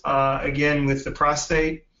males, again, with the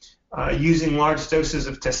prostate, using large doses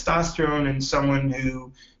of testosterone in someone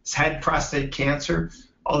who's had prostate cancer,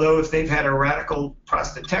 although if they've had a radical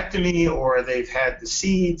prostatectomy, or they've had the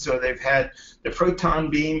seeds, or they've had the proton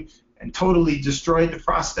beam and totally destroyed the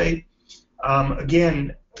prostate,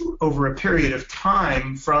 again, over a period of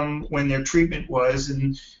time from when their treatment was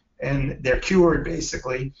and they're cured,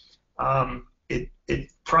 basically,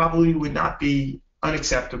 it probably would not be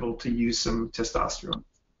unacceptable to use some testosterone.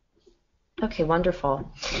 Okay,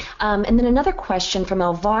 wonderful. And then another question from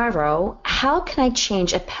Alvaro, how can I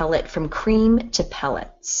change a pellet from cream to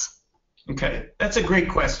pellets? Okay, that's a great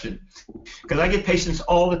question, because I get patients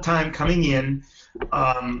all the time coming in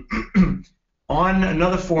on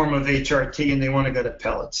another form of HRT, and they want to go to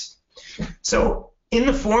pellets. So in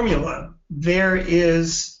the formula, there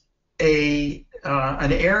is an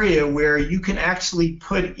area where you can actually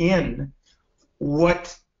put in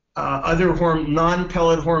what other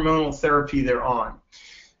non-pellet hormonal therapy they're on.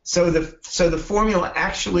 So the formula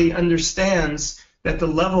actually understands that the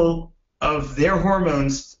level of their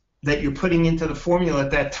hormones that you're putting into the formula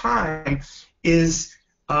at that time is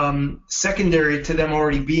secondary to them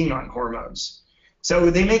already being on hormones. So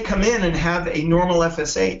they may come in and have a normal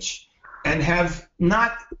FSH and have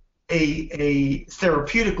not a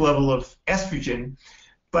therapeutic level of estrogen,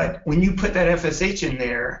 but when you put that FSH in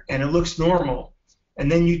there and it looks normal, and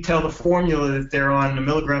then you tell the formula that they're on a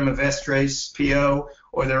milligram of estrase PO,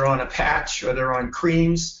 or they're on a patch, or they're on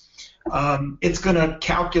creams, it's going to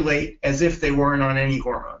calculate as if they weren't on any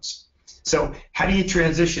hormones. So how do you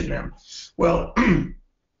transition them? Well,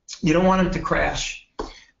 you don't want them to crash.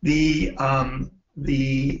 The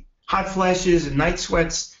hot flashes and night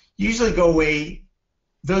sweats usually go away.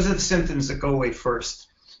 Those are the symptoms that go away first.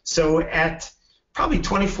 So at probably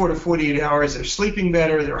 24 to 48 hours, they're sleeping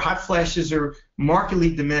better, their hot flashes are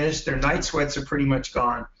markedly diminished, their night sweats are pretty much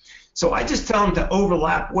gone. So I just tell them to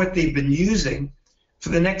overlap what they've been using for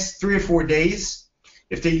the next 3 or 4 days.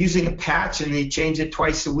 If they're using a patch and they change it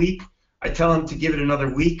twice a week, I tell them to give it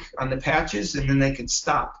another week on the patches, and then they can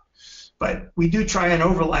stop. But we do try and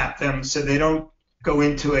overlap them so they don't go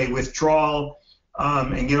into a withdrawal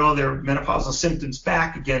and get all their menopausal symptoms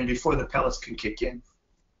back again before the pellets can kick in.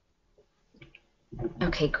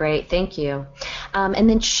 Okay, great. Thank you. And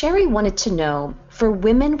then Sherry wanted to know, for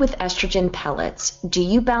women with estrogen pellets, do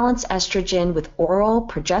you balance estrogen with oral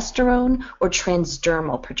progesterone or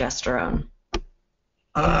transdermal progesterone?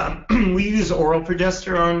 We use oral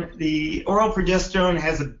progesterone. The oral progesterone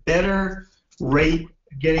has a better rate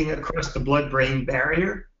getting across the blood-brain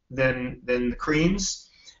barrier than the creams.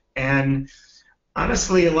 And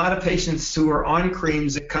honestly, a lot of patients who are on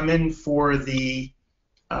creams that come in for the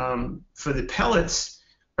pellets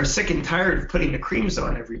are sick and tired of putting the creams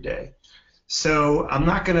on every day. So I'm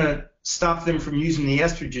not going to stop them from using the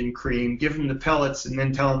estrogen cream, give them the pellets, and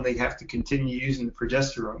then tell them they have to continue using the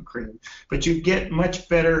progesterone cream. But you get much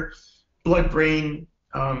better blood-brain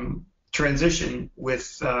transition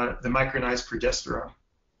with the micronized progesterone.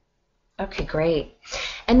 Okay, great.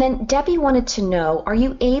 And then Debbie wanted to know, are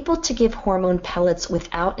you able to give hormone pellets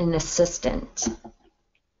without an assistant?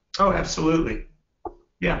 Oh, absolutely.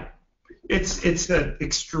 Yeah. It's an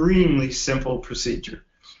extremely simple procedure.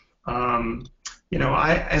 You know,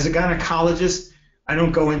 as a gynecologist, I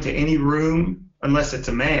don't go into any room unless it's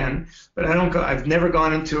a man, but I've never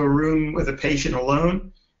gone into a room with a patient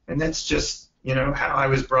alone, and that's just, you know, how I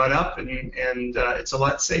was brought up, and it's a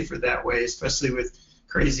lot safer that way, especially with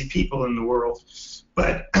crazy people in the world.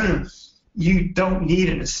 But you don't need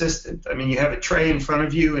an assistant. I mean, you have a tray in front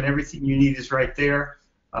of you, and everything you need is right there,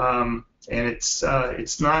 and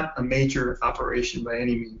it's not a major operation by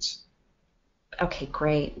any means. Okay,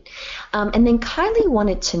 great. And then Kylie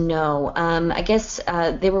wanted to know, I guess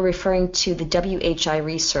they were referring to the WHI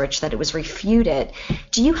research, that it was refuted.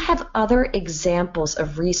 Do you have other examples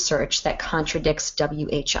of research that contradicts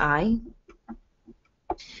WHI?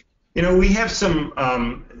 You know, we have some,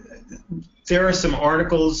 there are some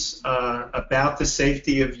articles about the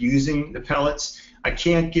safety of using the pellets. I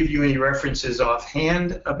can't give you any references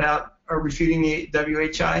offhand about refuting the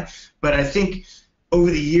WHI, but I think over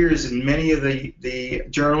the years in many of the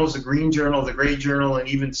journals, the Green Journal, the Gray Journal, and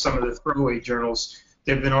even some of the throwaway journals,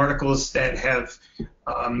 there have been articles that have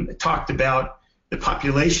talked about the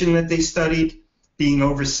population that they studied being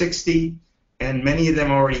over 60, and many of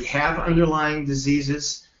them already have underlying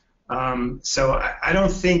diseases. So I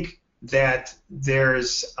don't think that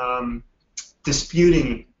there's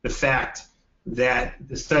disputing the fact that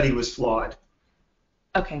the study was flawed.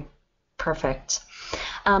 Okay, perfect.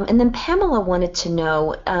 And then Pamela wanted to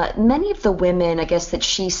know, many of the women, I guess, that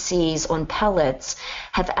she sees on pellets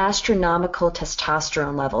have astronomical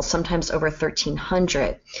testosterone levels, sometimes over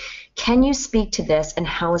 1,300. Can you speak to this, and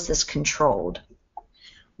how is this controlled?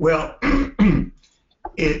 Well,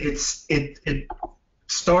 it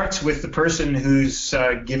starts with the person who's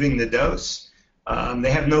giving the dose.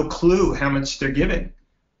 They have no clue how much they're giving.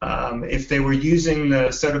 If they were using the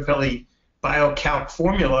SottoPelle BioCalc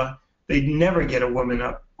formula, they'd never get a woman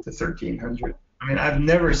up to 1,300. I mean, I've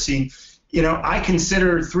never seen, you know, I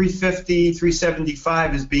consider 350,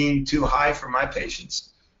 375 as being too high for my patients.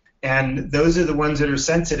 And those are the ones that are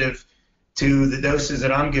sensitive to the doses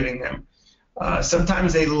that I'm giving them.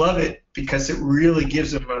 Sometimes they love it because it really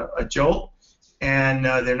gives them a jolt, and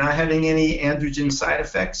they're not having any androgen side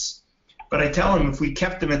effects. But I tell them if we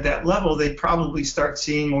kept them at that level, they'd probably start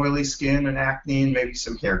seeing oily skin and acne and maybe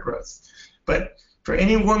some hair growth. But for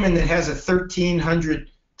any woman that has a 1,300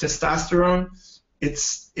 testosterone,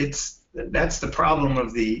 that's the problem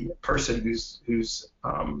of the person who's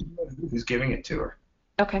giving it to her.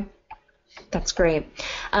 Okay, that's great.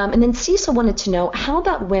 And then Cecil wanted to know, how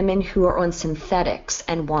about women who are on synthetics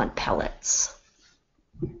and want pellets?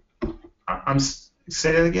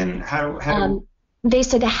 Say that again. How they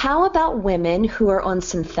said, how about women who are on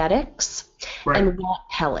synthetics and want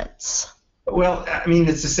pellets? Well, I mean,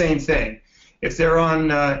 it's the same thing. If they're on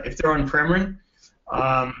Premarin,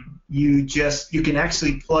 you can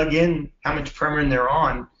actually plug in how much Premarin they're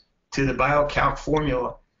on to the BioCalc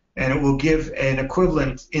formula, and it will give an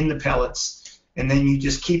equivalent in the pellets. And then you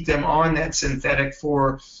just keep them on that synthetic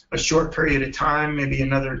for a short period of time, maybe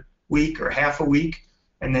another week or half a week,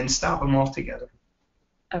 and then stop them altogether.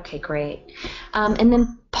 Okay, great. And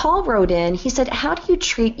then Paul wrote in, he said, how do you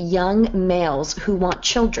treat young males who want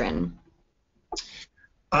children?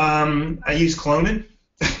 I use cloning.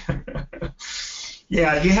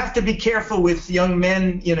 Yeah, you have to be careful with young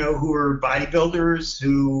men, who are bodybuilders,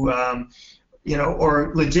 who,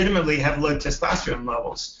 or legitimately have low testosterone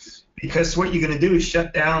levels, because what you're going to do is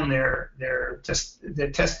shut down their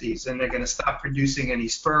testes, and they're going to stop producing any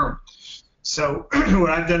sperm. So what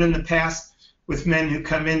I've done in the past with men who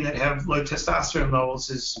come in that have low testosterone levels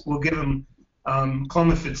is we'll give them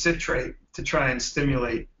clomiphene citrate to try and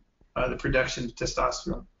stimulate the production of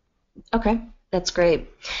testosterone. Okay, that's great.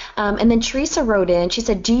 And then Teresa wrote in, she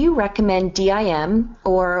said, do you recommend DIM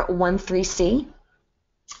or 1,3-C?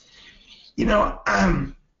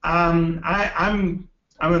 I'm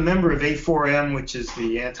a member of A4M, which is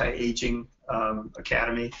the Anti-Aging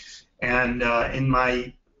Academy, and in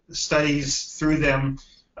my studies through them,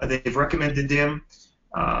 they've recommended DIM.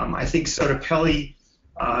 I think SottoPelle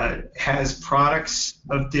has products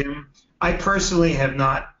of DIM. I personally have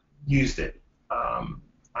not used it.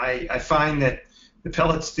 I find that the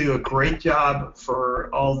pellets do a great job for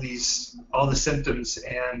all the symptoms,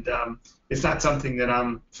 and it's not something that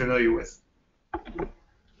I'm familiar with.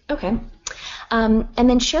 Okay. And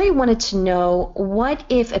then Sherry wanted to know, what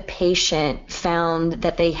if a patient found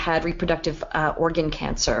that they had reproductive organ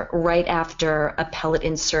cancer right after a pellet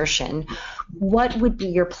insertion? What would be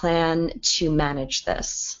your plan to manage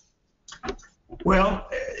this? Well,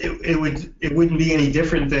 it wouldn't be any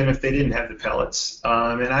different than if they didn't have the pellets.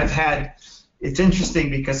 And it's interesting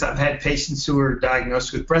because I've had patients who were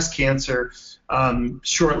diagnosed with breast cancer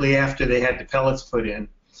shortly after they had the pellets put in.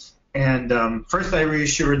 And first I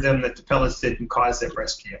reassured them that the pellets didn't cause their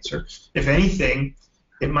breast cancer. If anything,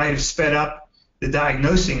 it might have sped up the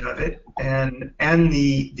diagnosing of it, and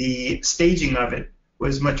the staging of it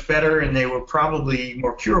was much better, and they were probably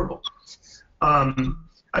more curable.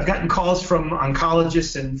 I've gotten calls from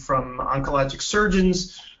oncologists and from oncologic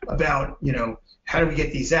surgeons about, how do we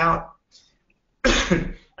get these out?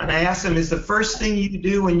 And I asked them, is the first thing you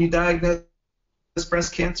do when you diagnose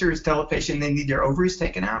breast cancer is tell a patient they need their ovaries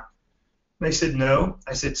taken out? And they said, no.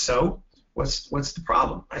 I said, so what's the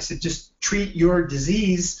problem? I said, just treat your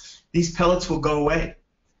disease. These pellets will go away,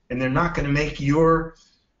 and they're not going to make your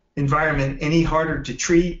environment any harder to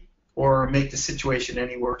treat or make the situation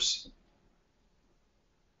any worse.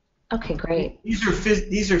 Okay, great.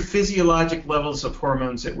 These are physiologic levels of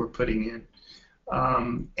hormones that we're putting in,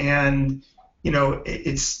 and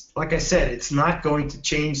it's like I said, it's not going to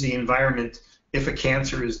change the environment if a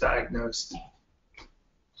cancer is diagnosed.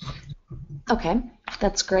 Okay,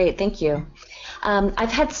 that's great. Thank you.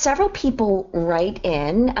 I've had several people write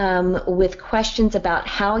in with questions about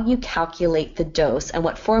how you calculate the dose and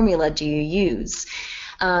what formula do you use.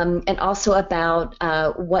 And also about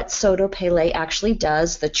what SottoPelle actually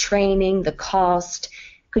does, the training, the cost.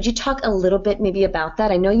 Could you talk a little bit maybe about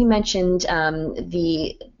that? I know you mentioned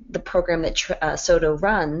the program that Soto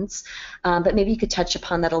runs, but maybe you could touch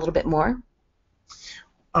upon that a little bit more.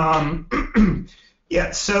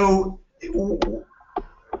 Yeah, so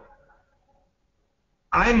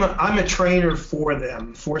I'm a trainer for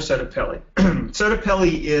them, for SottoPelle.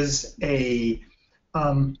 SottoPelle is a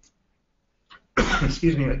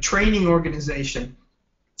a training organization.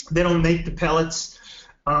 They don't make the pellets.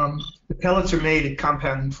 The pellets are made at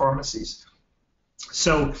compounding pharmacies.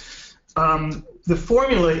 So the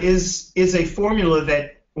formula is a formula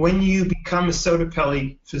that when you become a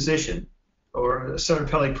SottoPelle physician or a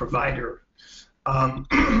SottoPelle provider,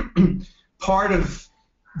 part of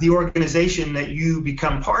the organization that you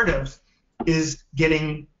become part of is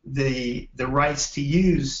getting the rights to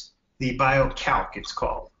use the BioCalc, it's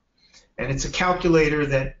called. And it's a calculator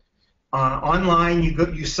that online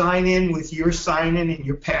you sign in with your sign-in and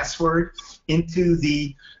your password into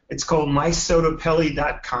it's called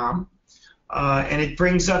mysottopelle.com, and it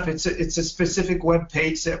brings up it's a specific web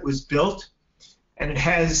page that was built, and it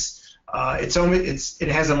has it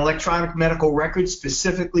has an electronic medical record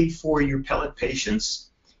specifically for your pellet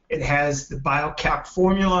patients. It has the BioCalc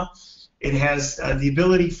formula. It has the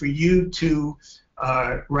ability for you to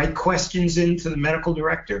write questions into the medical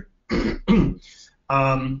director.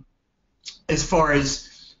 As far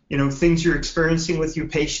as things you're experiencing with your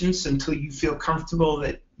patients until you feel comfortable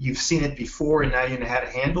that you've seen it before and now you know how to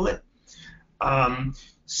handle it.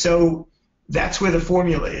 So that's where the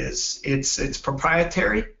formula is. It's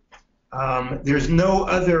proprietary. There's no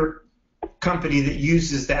other company that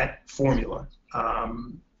uses that formula.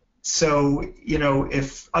 So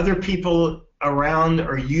if other people around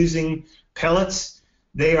are using pellets,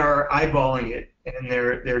 they are eyeballing it and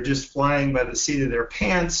they're just flying by the seat of their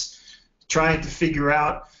pants, trying to figure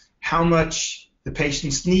out how much the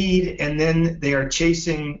patients need, and then they are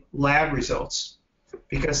chasing lab results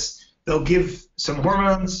because they'll give some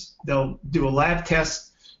hormones, they'll do a lab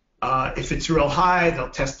test. If it's real high, they'll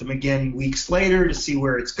test them again weeks later to see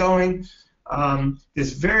where it's going.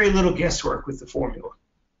 There's very little guesswork with the formula.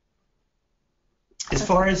 As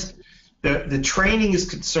far as the training is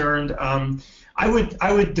concerned, I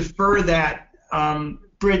would defer that.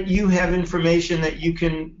 Britt, you have information that you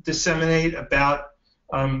can disseminate about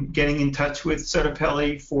getting in touch with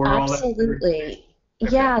SottoPelle for all that? Absolutely.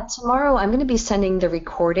 Yeah, tomorrow I'm going to be sending the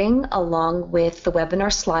recording along with the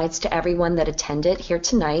webinar slides to everyone that attended here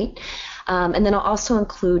tonight. And then I'll also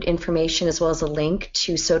include information as well as a link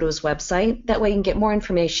to Soto's website. That way you can get more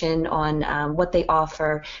information on what they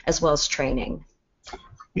offer as well as training.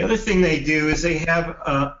 The other thing they do is they have,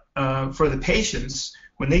 for the patients,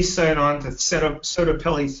 when they sign on to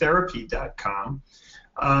SottoPelleTherapy.com,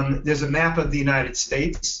 there's a map of the United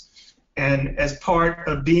States. And as part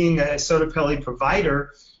of being a SottoPelle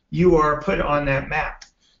provider, you are put on that map.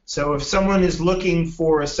 So if someone is looking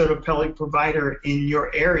for a SottoPelle provider in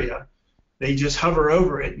your area, they just hover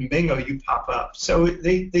over it and bingo, you pop up. So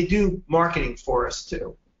they do marketing for us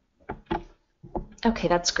too. Okay,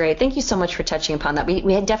 that's great. Thank you so much for touching upon that.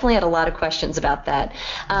 We had definitely had a lot of questions about that.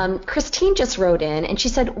 Christine just wrote in and she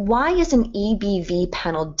said, why is an EBV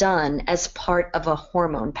panel done as part of a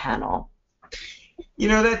hormone panel? You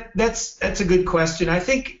know, that's a good question. I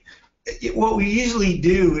think what we usually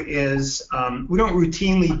do is we don't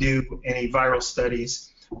routinely do any viral studies,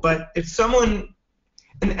 but if someone,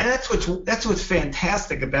 and that's what's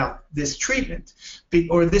fantastic about this treatment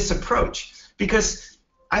or this approach, because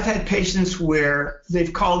I've had patients where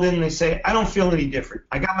they've called in and they say, I don't feel any different.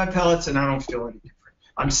 I got my pellets and I don't feel any different.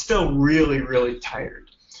 I'm still really, really tired.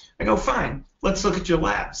 I go, fine, let's look at your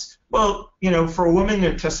labs. Well, you know, for a woman,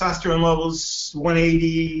 their testosterone level's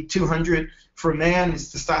 180, 200. For a man,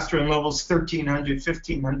 his testosterone level's 1,300,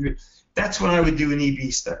 1,500. That's when I would do an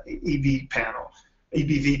EBV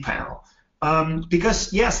panel.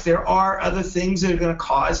 Because, yes, there are other things that are going to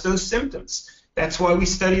cause those symptoms. That's why we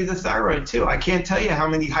study the thyroid, too. I can't tell you how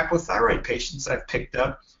many hypothyroid patients I've picked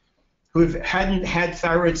up who hadn't had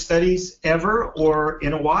thyroid studies ever or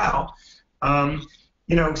in a while.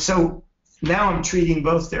 You know, so now I'm treating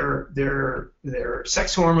both their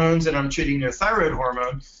sex hormones and I'm treating their thyroid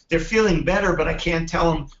hormone. They're feeling better, but I can't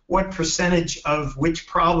tell them what percentage of which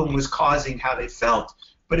problem was causing how they felt,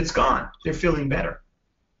 but it's gone. They're feeling better.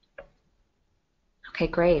 Okay,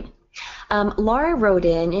 great. Laura wrote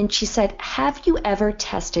in and she said, have you ever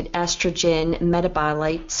tested estrogen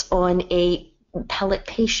metabolites on a pellet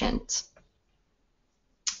patient?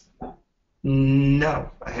 No,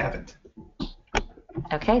 I haven't.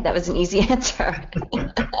 Okay, that was an easy answer.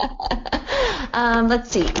 Let's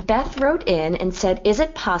see. Beth wrote in and said, is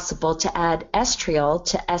it possible to add estriol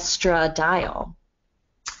to estradiol?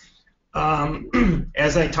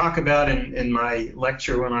 As I talk about in my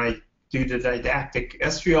lecture when I do the didactic,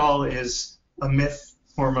 estriol is a myth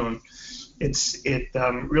hormone. It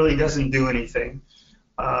really doesn't do anything.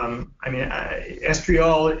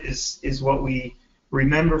 Estriol is what we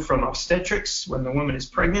remember from obstetrics when the woman is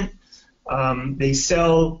pregnant. They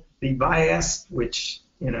sell the Biest, which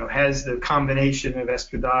has the combination of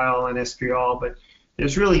estradiol and estriol, but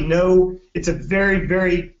there's really it's a very,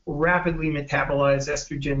 very rapidly metabolized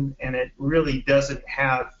estrogen, and it really doesn't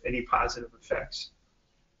have any positive effects.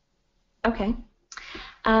 Okay.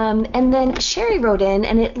 And then Sherry wrote in,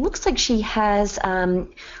 and it looks like she has, or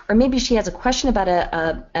maybe she has a question about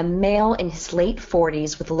a male in his late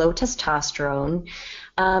 40s with low testosterone.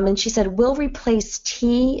 And she said, will replace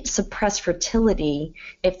T suppress fertility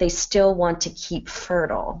if they still want to keep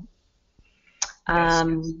fertile? Yes.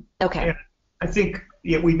 Okay. Yeah, I think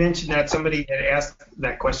we mentioned that somebody had asked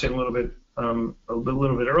that question a little bit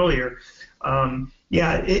earlier.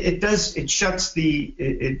 It does. It shuts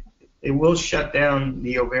it will shut down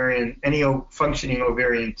the any functioning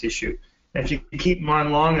ovarian tissue. And if you keep them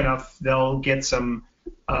on long enough, they'll get some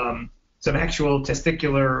actual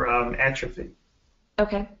testicular atrophy.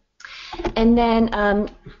 Okay. And then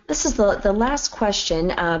this is the last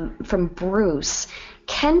question from Bruce.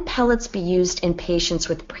 Can pellets be used in patients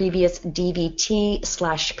with previous DVT/PE?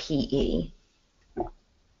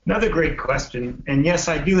 Another great question. And yes,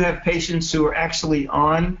 I do have patients who are actually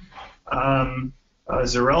on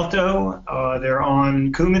Xarelto. They're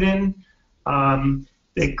on Coumadin.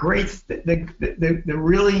 The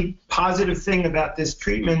really positive thing about this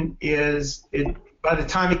treatment is by the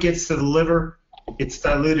time it gets to the liver, it's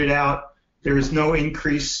diluted out. There is no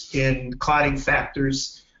increase in clotting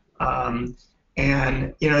factors.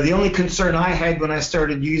 And, the only concern I had when I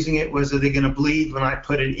started using it was, are they going to bleed when I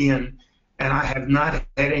put it in? And I have not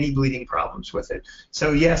had any bleeding problems with it.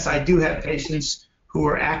 So, yes, I do have patients who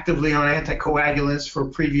are actively on anticoagulants for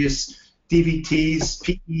previous DVTs,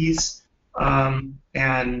 PEs,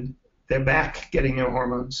 and they're back getting their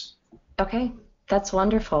hormones. Okay, that's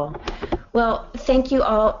wonderful. Well, thank you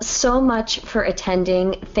all so much for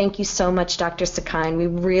attending. Thank you so much, Dr. Sekine. We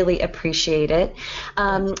really appreciate it.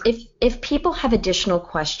 If people have additional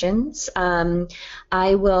questions,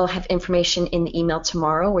 I will have information in the email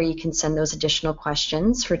tomorrow where you can send those additional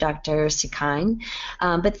questions for Dr. Sekine.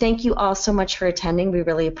 But thank you all so much for attending. We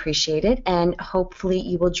really appreciate it. And hopefully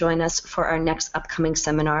you will join us for our next upcoming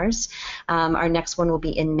seminars. Our next one will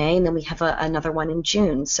be in May, and then we have another one in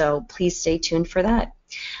June. So please stay tuned for that.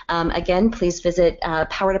 Again, please visit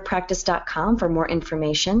powertopractice.com for more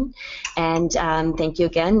information. And thank you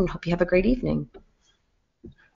again, and hope you have a great evening.